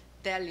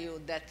tell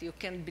you that you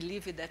can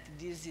believe that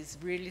this is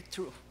really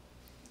true.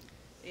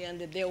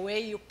 And the way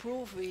you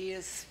prove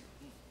is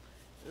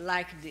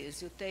like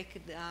this. You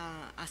take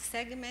a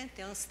segment,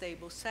 the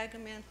unstable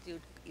segment, you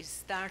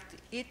start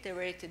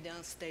iterating the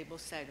unstable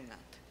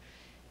segment.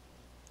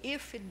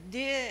 If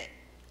the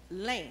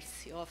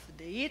length of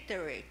the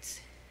iterates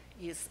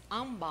is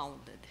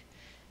unbounded,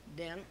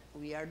 then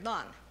we are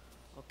done,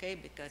 okay?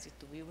 Because it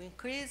will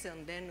increase,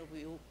 and then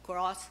we will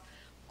cross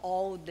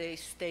all the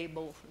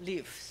stable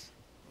leaves,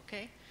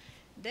 okay?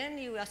 Then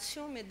you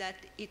assume that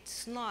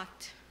it's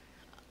not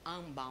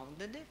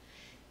unbounded,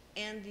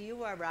 and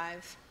you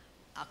arrive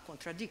at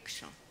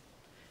contradiction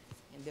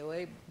in the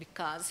way,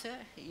 because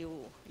you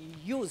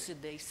use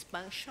the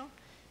expansion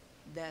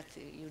that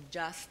you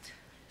just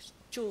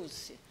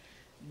choose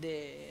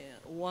the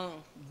one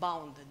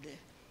bounded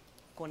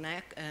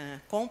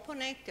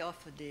component of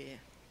the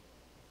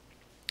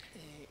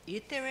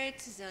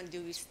iterates, and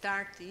you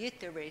start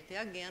iterating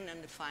again,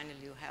 and finally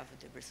you have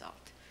the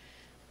result.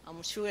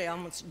 I'm sure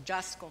I'm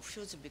just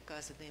confused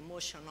because of the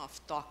emotion of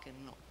talking,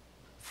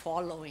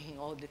 following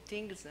all the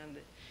things,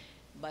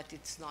 but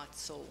it's not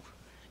so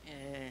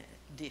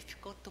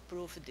difficult to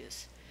prove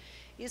this.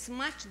 It's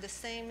much the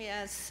same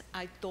as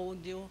I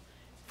told you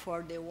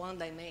for the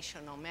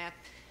one-dimensional map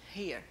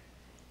here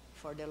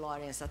for the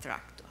Lorenz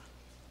attractor.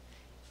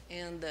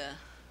 And,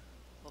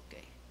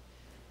 okay,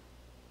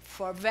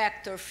 for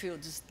vector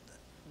fields,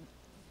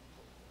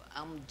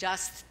 I'm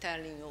just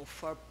telling you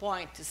for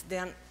points,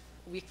 then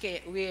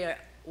we're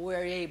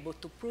able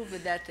to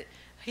prove that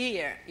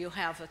here you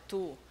have a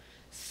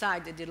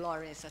two-sided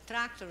Lorenz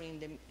attractor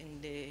in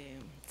the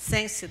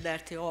sense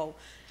that all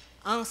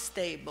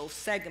unstable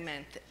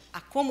segment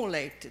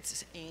accumulated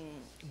in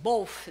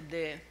both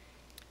the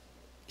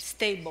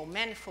stable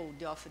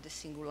manifold of the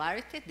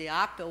singularity, the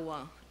upper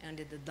one and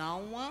the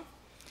down one.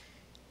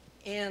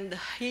 And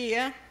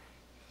here,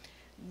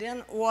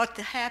 then what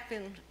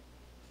happened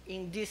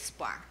in this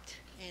part?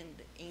 And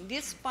in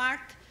this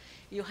part,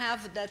 you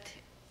have that,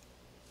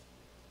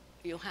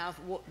 you have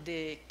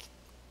the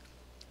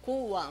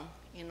Q1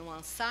 in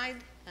one side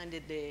and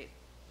the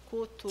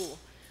Q2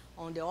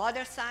 on the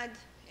other side,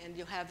 and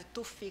you have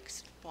two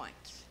fixed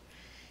points.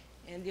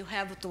 And you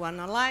have to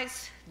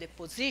analyze the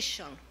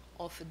position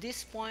of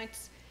these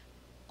points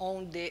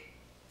on the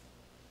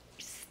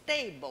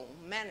stable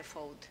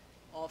manifold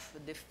of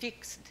the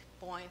fixed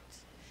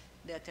points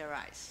that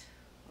arise,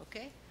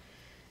 okay?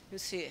 You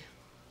see,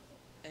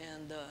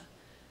 and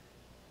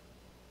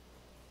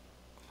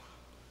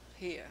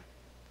here,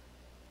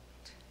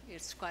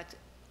 it's quite,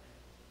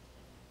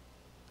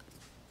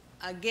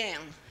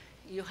 again,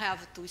 you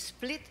have to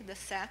split the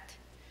set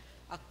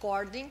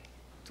according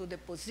to the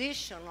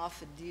position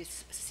of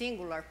these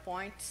singular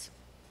points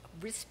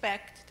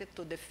respect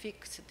to the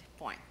fixed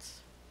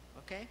points,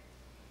 okay?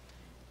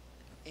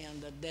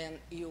 And then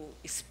you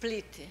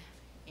split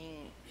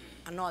in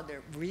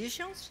another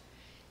regions,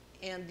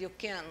 and you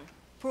can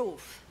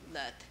prove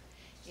that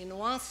in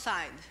one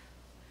side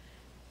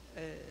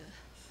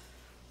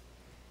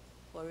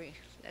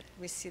let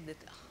me see that.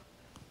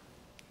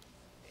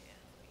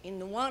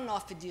 In one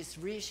of these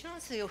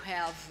regions, you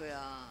have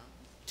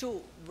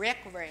two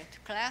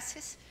recurrent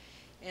classes,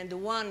 and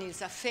one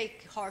is a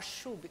fake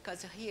horseshoe,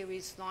 because here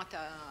is not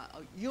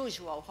a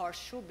usual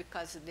horseshoe,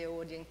 because the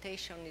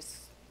orientation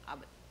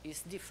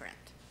is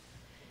different.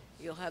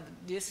 You have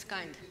this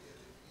kind.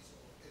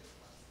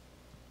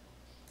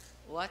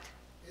 What?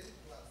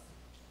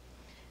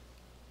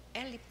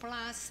 L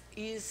plus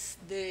is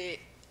the.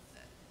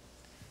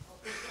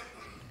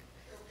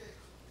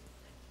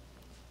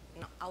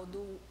 No, I'll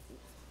do.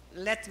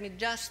 Let me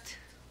just.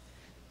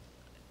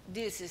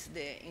 This is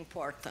the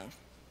important.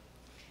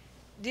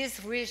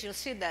 This region,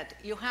 see that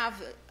you have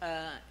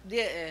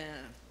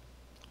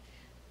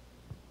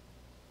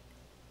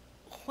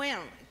when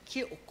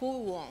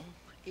Q1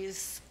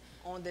 is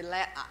on the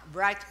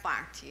right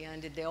part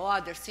and the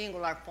other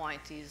singular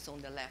point is on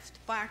the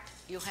left part,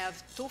 you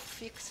have two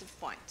fixed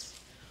points.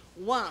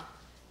 One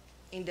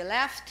in the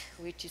left,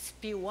 which is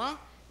P1,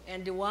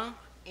 and the one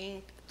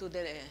to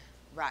the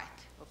right,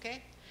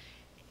 okay?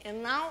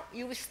 And now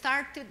you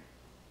started,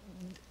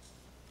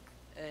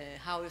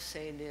 how you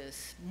say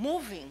this,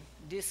 moving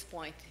this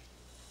point,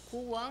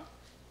 Q1,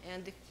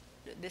 and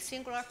the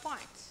singular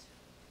points.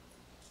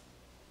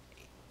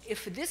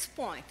 If this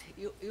point,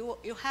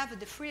 you have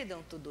the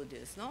freedom to do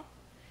this, no?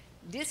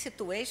 This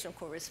situation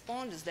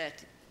corresponds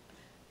that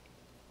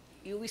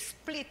you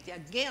split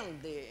again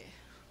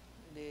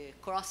the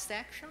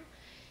cross-section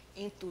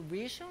into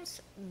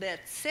regions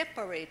that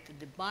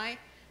separated by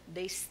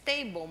the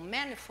stable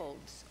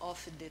manifolds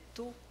of the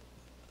two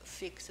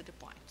fixed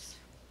points.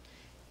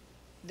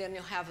 Then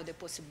you have the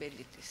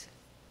possibilities.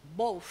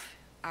 Both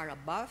are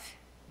above,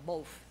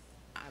 both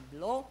are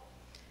below,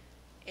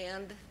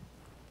 and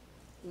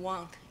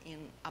one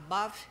in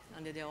above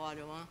and the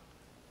other one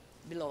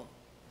below.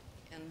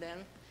 And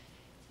then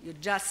you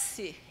just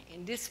see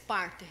in this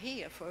part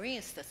here, for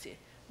instance,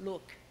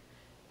 look,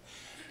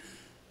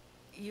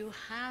 you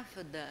have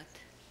that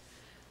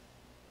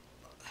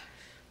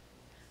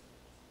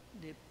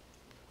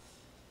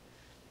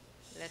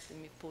let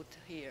me put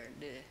here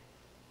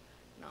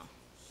no,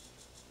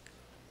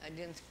 I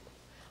didn't,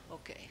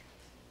 okay.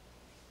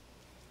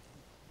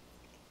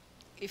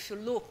 If you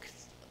look,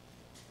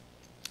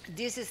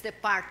 this is the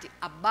part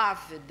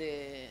above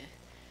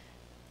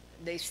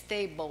the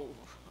stable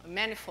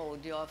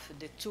manifold of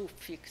the two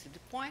fixed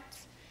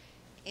points.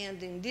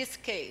 And in this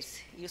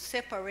case, you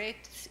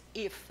separate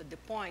if the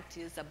point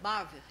is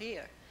above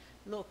here.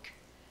 Look,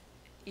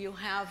 you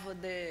have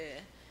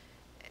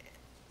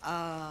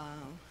a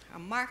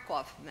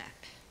Markov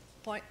map.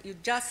 You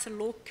just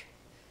look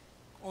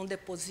on the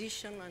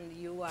position and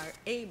you are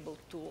able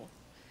to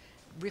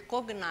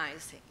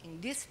recognize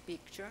in this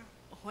picture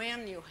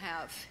when you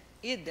have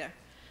either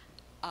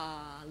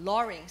a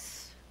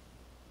Lorenz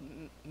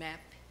map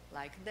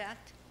like that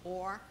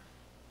or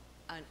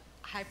a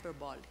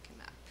hyperbolic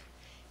map.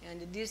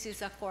 And this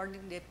is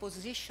according to the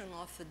position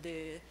of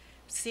the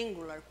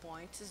singular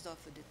points of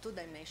the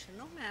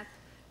two-dimensional map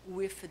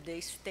with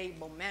the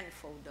stable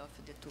manifold of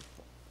the two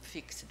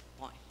fixed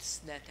points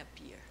that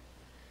appear.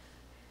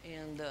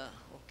 And,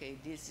 okay,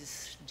 this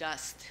is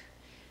just,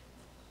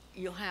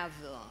 you have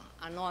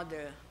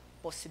another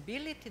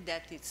possibility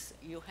that it's,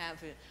 you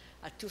have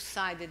a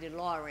two-sided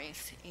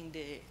Lorenz in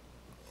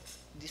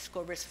this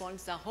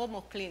corresponds to a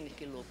homoclinic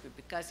loop,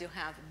 because you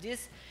have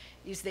this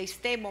is the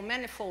stable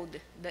manifold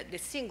that the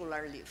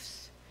singular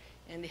leaves.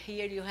 And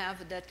here you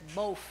have that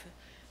both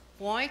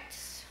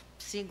points,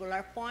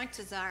 singular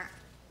points, are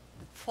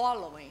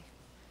following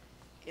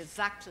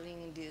exactly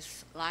in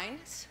these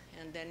lines.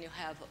 And then you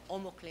have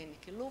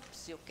homoclinic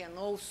loops. You can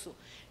also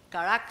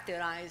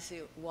characterize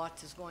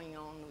what is going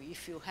on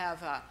if you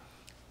have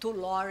two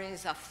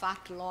Lorenz, a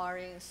fat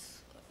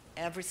Lorenz,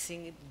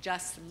 everything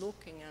just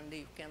looking, and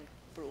you can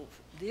prove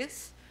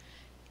this.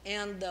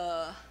 And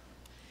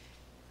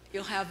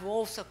you have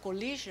also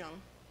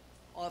collision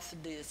of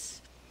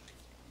this,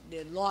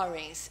 the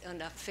Lorenz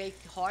and a fake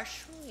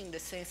horseshoe, in the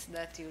sense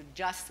that you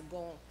just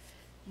go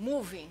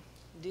moving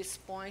these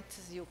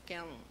points, you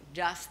can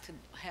just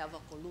have a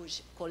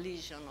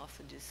collision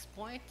of these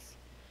points,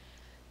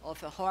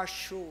 of a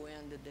horseshoe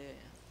and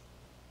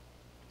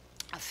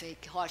a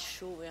fake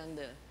horseshoe and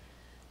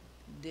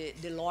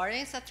the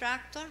Lorenz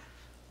attractor.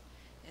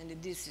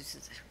 And this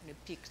is the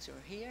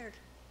picture here.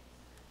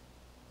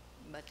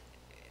 But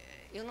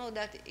you know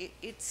that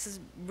it's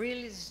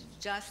really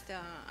just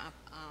a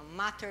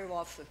matter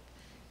of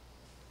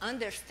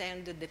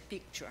understand the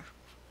picture.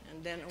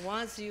 And then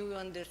once you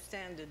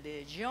understand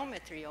the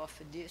geometry of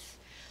this,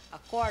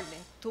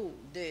 according to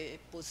the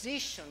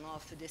position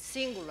of the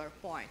singular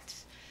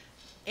points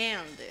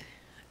and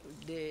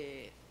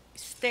the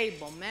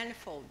stable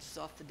manifolds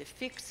of the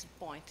fixed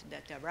point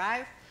that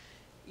arrive,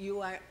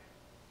 your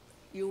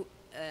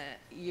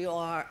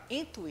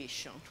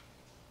intuition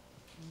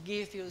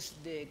gives you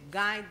the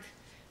guide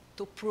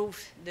to prove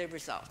the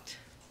result.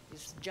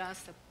 It's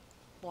just a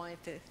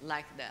point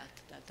like that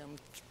I'm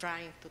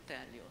trying to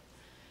tell you.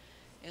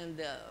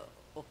 And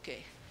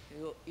okay,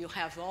 you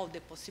have all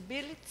the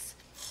possibilities.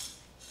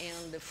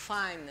 And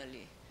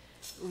finally,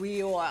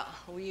 we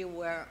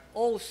were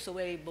also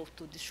able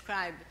to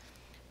describe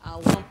a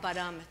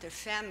one-parameter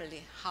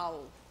family,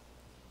 how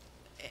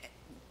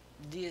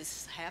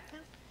this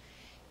happened.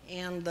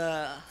 And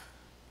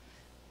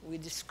we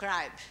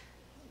describe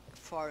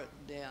for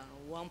the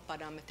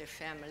one-parameter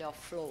family of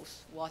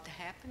flows what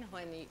happened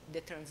when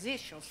the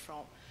transitions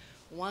from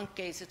one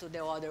case to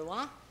the other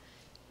one.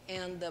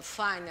 And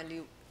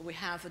finally, we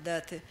have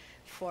that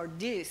for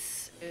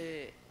this,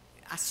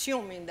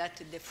 assuming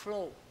that the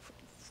flow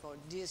for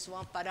this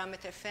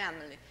one-parameter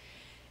family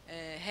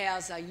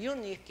has a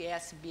unique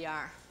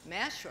SBR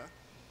measure,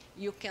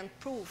 you can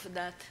prove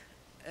that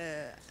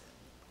a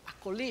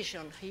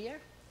collision here.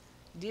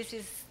 This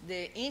is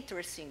the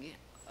interesting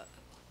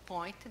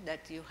point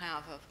that you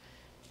have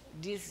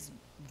this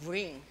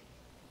green.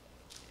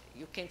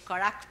 You can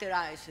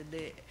characterize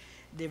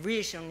the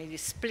region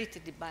is split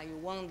by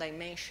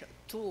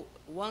two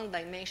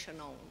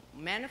one-dimensional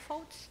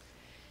manifolds,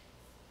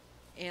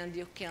 and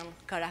you can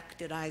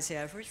characterize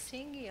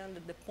everything.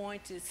 And the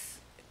point is,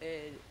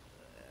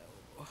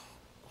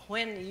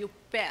 when you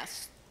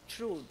pass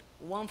through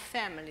one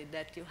family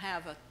that you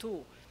have a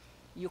two,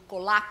 you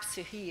collapse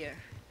here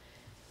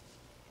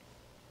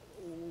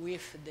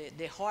with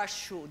the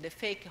horseshoe, the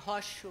fake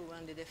horseshoe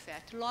and the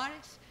fat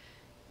Lorenz.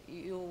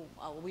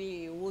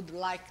 We would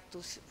like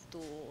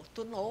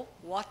to know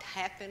what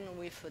happened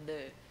with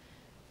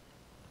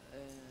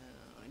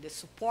the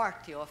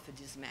support of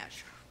this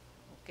measure,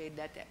 okay,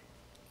 that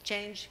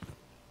changed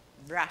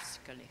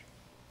drastically,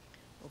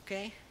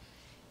 okay?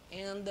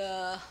 And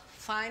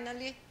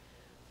finally,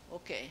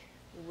 okay,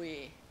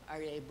 we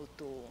are able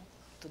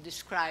to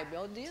describe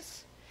all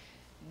this,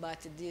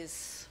 but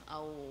this I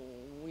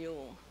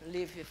will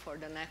leave it for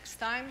the next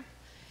time.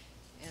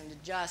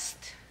 And just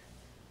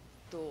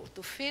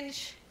to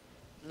finish,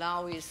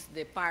 now is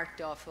the part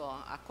of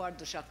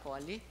Acordo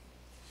Jacoli,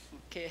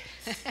 que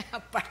a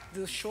parte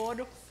do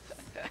choro,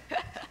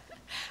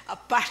 a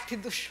parte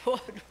do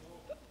choro.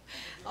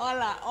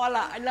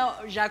 Olha,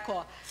 não,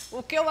 Jacó,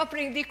 o que eu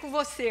aprendi com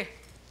você?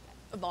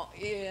 Bom,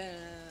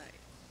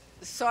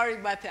 sorry,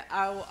 but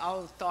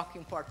I'll talk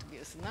in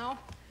Portuguese now.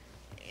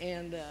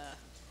 And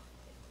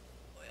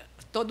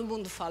todo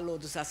mundo falou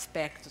dos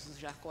aspectos do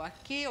Jacó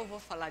aqui, eu vou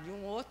falar de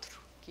um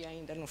outro que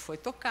ainda não foi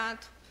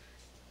tocado,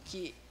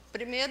 que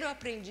primeiro eu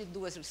aprendi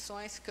duas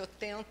lições que eu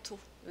tento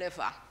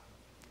levar.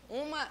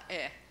 Uma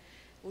é,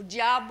 o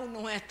diabo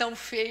não é tão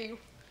feio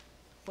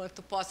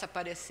quanto possa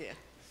parecer.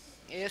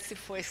 Esse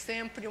foi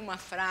sempre uma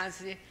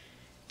frase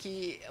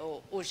que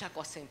o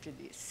Jacó sempre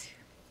disse.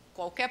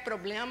 Qualquer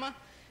problema,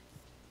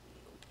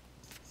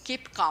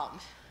 keep calm,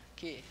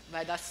 que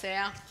vai dar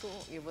certo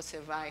e você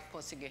vai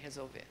conseguir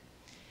resolver.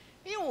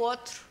 E o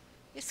outro,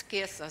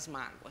 esqueça as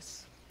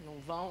mágoas. Não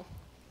vão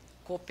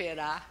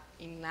cooperar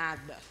em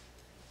nada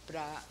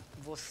para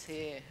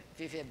você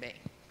viver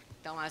bem.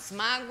 Então, as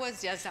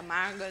mágoas e as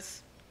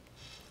amargas,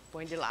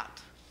 põe de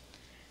lado.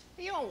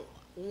 E um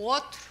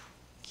outro,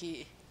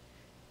 que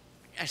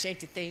a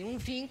gente tem um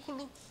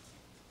vínculo,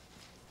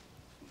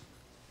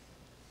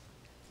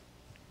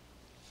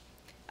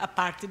 a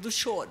parte do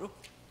choro,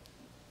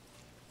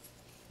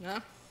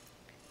 né?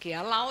 Que é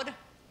a Laura.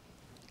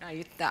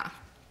 Aí está,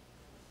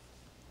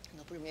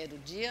 no primeiro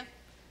dia,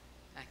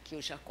 aqui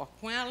o Jacó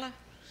com ela.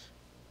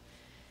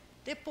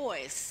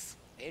 Depois,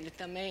 ele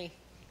também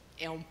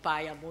é um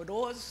pai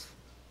amoroso,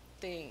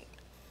 tem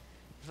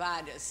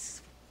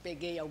várias,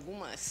 peguei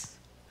algumas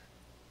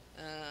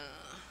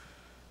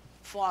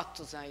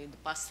fotos aí do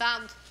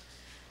passado.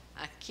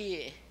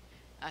 Aqui,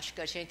 acho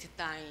que a gente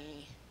está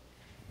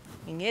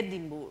em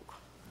Edimburgo.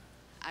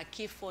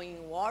 Aqui foi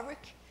em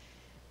Warwick,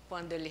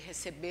 quando ele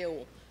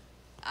recebeu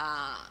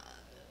a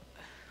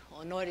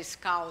honoris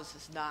causa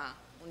da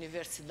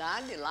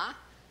universidade lá.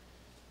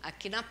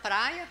 Aqui na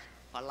praia,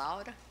 com a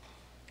Laura.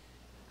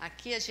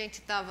 Aqui a gente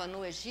estava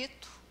no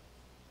Egito,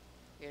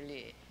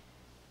 ele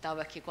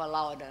estava aqui com a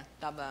Laura,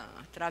 estava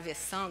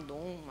atravessando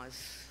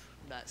umas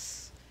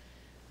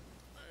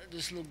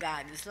dos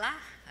lugares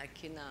lá,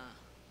 aqui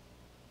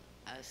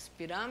as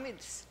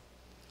pirâmides.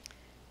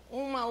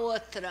 Uma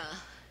outra,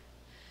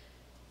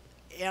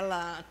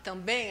 ela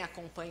também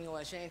acompanhou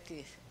a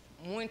gente,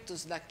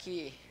 muitos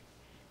daqui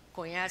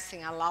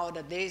conhecem a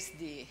Laura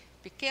desde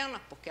pequena,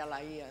 porque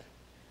ela ia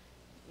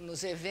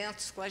nos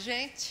eventos com a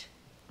gente.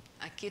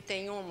 Aqui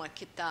tem uma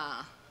que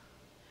está,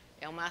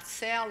 é o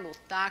Marcelo, o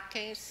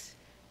Takens,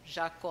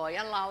 Jacó e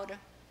a Laura.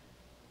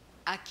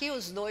 Aqui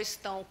os dois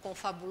estão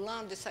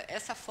confabulando.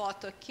 Essa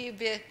foto aqui,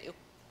 eu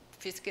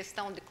fiz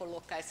questão de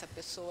colocar essa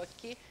pessoa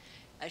aqui.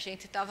 A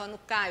gente estava no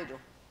Cairo,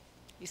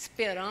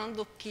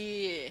 esperando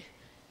que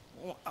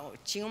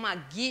tinha uma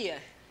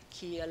guia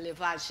que ia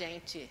levar a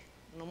gente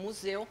no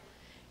museu,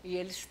 e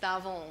eles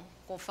estavam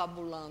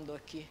confabulando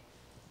aqui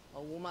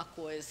alguma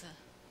coisa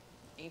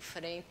em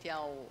frente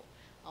ao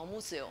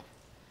museu.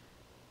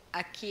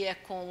 Aqui é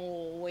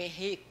com o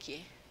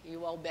Henrique e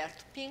o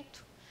Alberto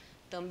Pinto,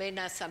 também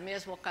nessa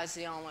mesma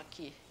ocasião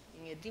aqui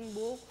em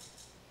Edimburgo.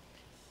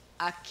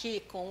 aqui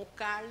com o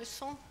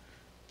Carlson.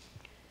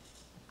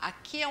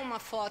 Aqui é uma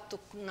foto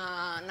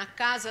na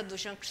casa do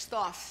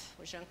Jean-Christophe.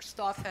 O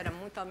Jean-Christophe era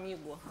muito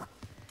amigo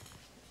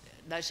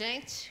da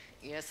gente.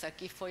 E essa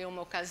aqui foi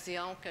uma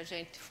ocasião que a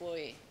gente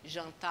foi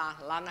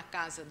jantar lá na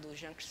casa do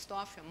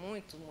Jean-Christophe, há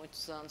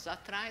muitos anos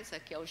atrás.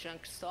 Aqui é o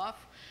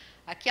Jean-Christophe.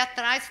 Aqui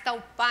atrás está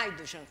o pai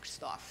do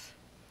Jean-Christophe.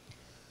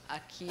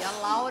 Aqui a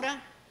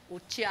Laura, o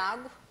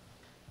Tiago,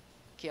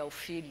 que é o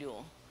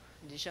filho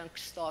de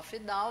Jean-Christophe e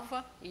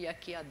Dalva, e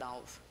aqui a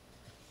Dalva.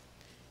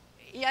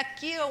 E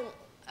aqui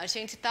a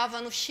gente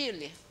estava no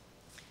Chile.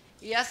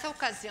 E essa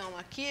ocasião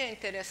aqui é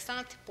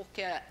interessante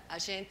porque a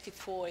gente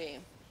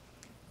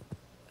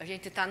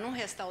está num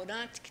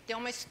restaurante que tem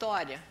uma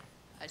história.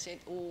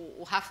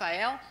 O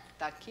Rafael, que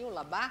está aqui, o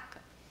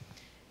Labaca,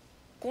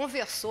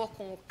 conversou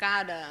com o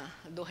cara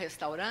do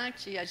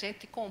restaurante e a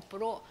gente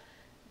comprou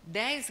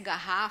 10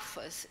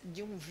 garrafas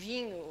de um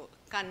vinho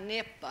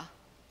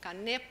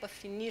canepa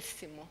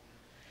finíssimo,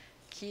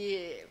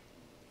 que,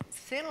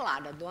 sei lá,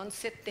 do ano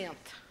 70.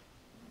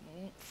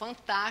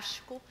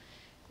 Fantástico,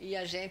 e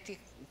a gente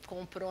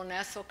comprou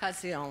nessa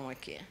ocasião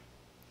aqui.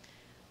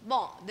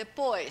 Bom,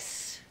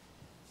 depois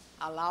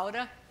a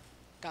Laura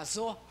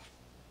casou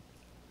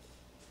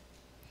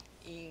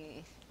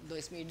em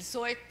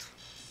 2018.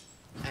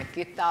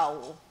 Aqui está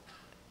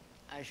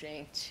a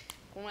gente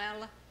com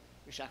ela,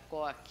 o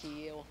Jacó aqui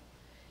e eu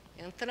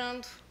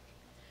entrando.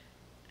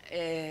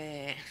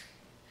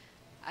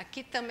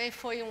 Aqui também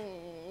foi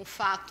um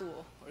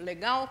fato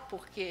legal,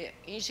 porque,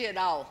 em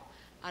geral,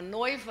 a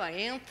noiva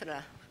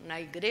entra na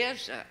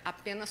igreja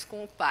apenas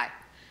com o pai,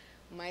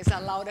 mas a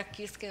Laura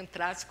quis que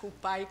entrasse com o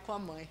pai e com a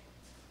mãe.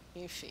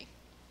 Enfim,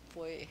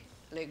 foi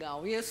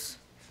legal isso.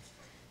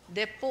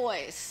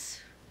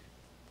 Depois,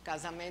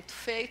 casamento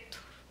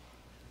feito.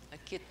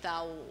 Aqui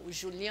está o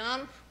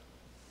Juliano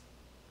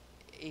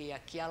e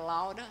aqui a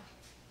Laura,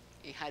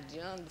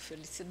 irradiando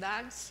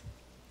felicidades.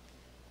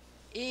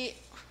 E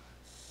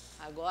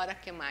agora, o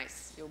que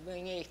mais? Eu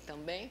ganhei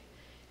também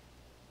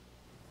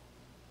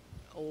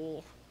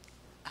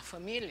a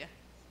família,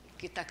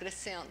 que está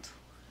crescendo.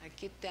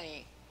 Aqui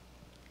tem,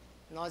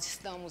 nós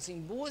estamos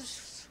em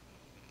Búzios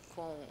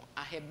com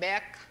a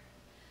Rebeca,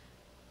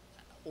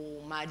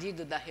 o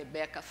marido da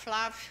Rebeca,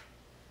 Flávio.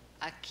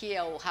 Aqui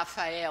é o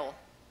Rafael,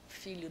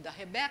 filho da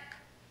Rebeca,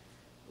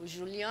 o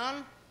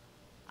Juliano,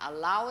 a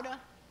Laura,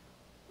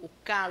 o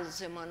Carlos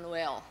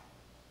Emanuel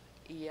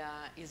e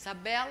a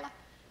Isabela,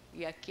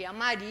 e aqui a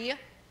Maria,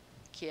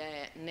 que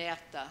é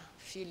neta,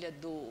 filha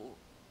do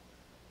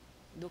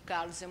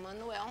Carlos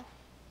Emanuel.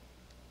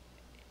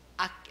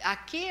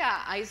 Aqui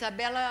a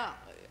Isabela,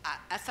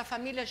 essa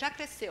família já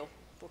cresceu,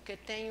 porque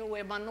tem o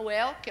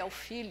Emanuel, que é o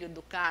filho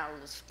do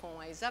Carlos, com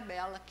a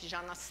Isabela, que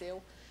já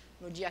nasceu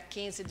no dia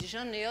 15 de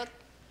janeiro,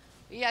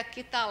 e aqui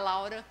está a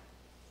Laura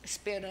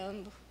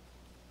esperando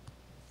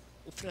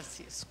o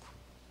Francisco.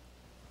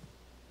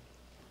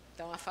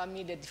 Então, a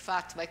família, de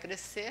fato, vai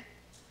crescer.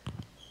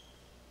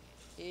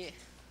 E,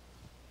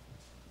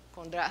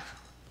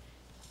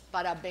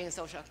 parabéns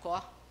ao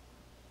Jacó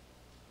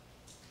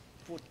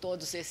por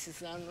todos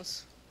esses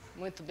anos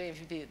muito bem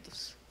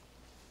vividos.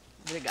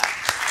 Obrigada.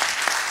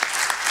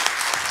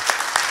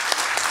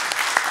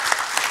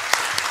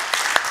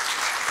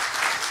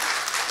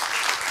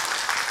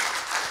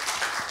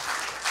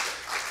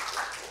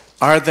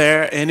 Are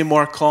there any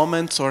more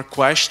comments or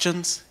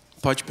questions?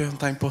 Pode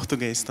perguntar em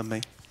português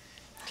também.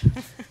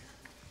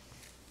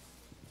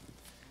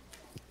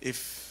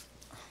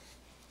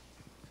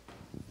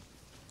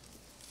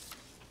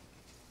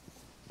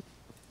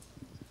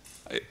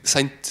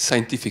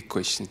 Scientific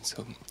question.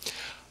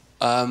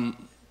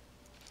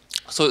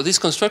 So this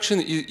construction,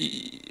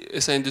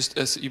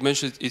 as you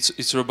mentioned,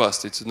 it's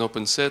robust. It's an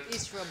open set.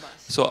 It's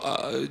robust.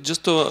 So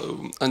just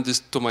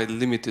to my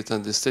limited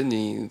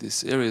understanding in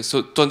this area,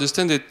 so to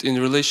understand it in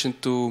relation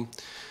to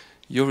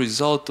your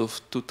result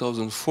of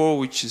 2004,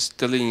 which is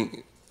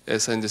telling,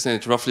 as I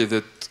understand it, roughly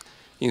that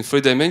in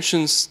 3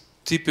 dimensions,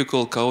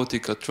 typical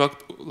chaotic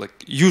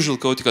usual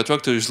chaotic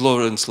attractor is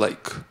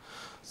Lorenz-like.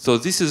 So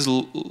this is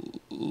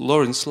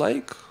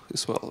Lorenz-like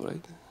as well,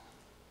 right?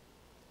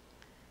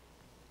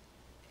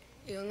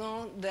 You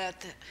know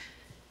that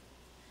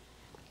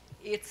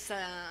it's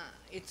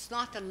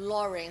not a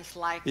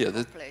Lorenz-like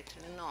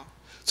completely, no.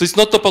 So it's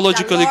not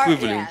topological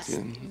equivalent. Yes.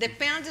 Yeah.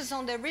 Depends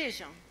on the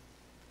region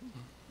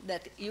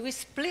that you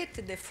split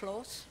the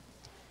flows.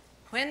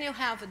 When you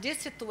have this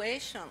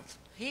situation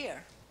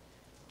here,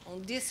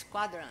 on this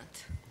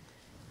quadrant,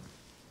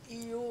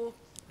 you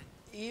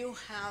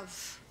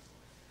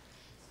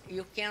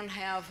can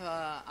have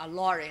a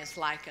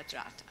Lorenz-like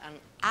attractor, an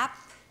up,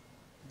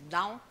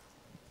 down.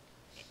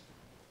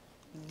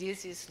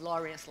 This is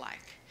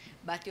Lorenz-like,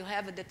 but you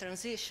have the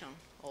transition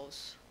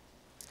also.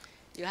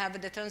 You have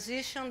the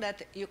transition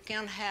that you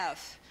can have,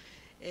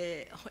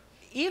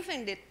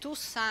 even the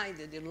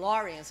two-sided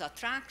Lorenz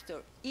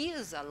attractor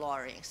is a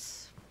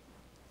Lorenz.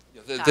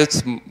 Yeah,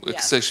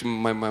 that's actually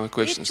my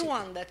question. Each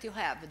one that you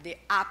have, the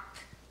up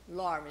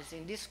Lorenz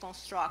in this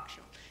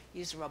construction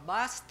is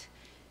robust.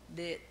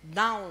 the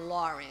down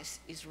Lorenz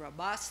is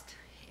robust,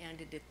 and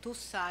the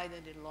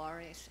two-sided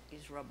Lorenz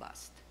is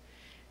robust.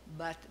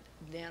 But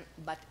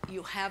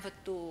you have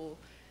to,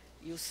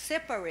 you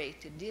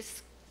separate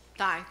this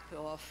type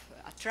of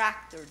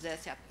attractors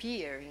that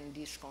appear in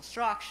this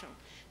construction.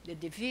 The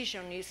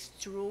division is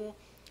through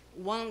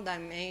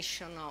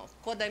one-dimensional,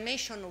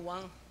 codimensional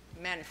one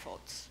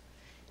manifolds.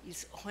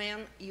 Is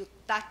when you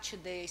touch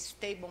the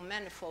stable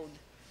manifold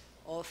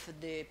of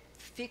the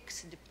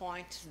fixed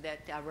points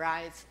that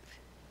arise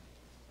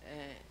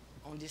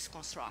on this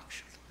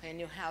construction. And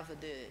you have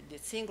the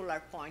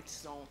singular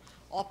points on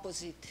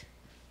opposite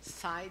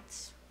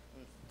sides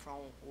from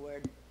where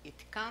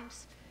it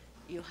comes.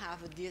 You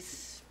have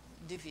this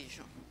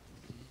division.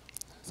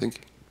 Thank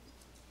you.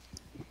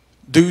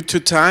 Due to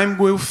time,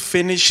 we'll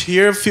finish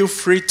here. Feel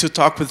free to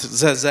talk with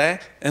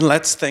Zezé, and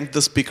let's thank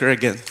the speaker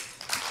again.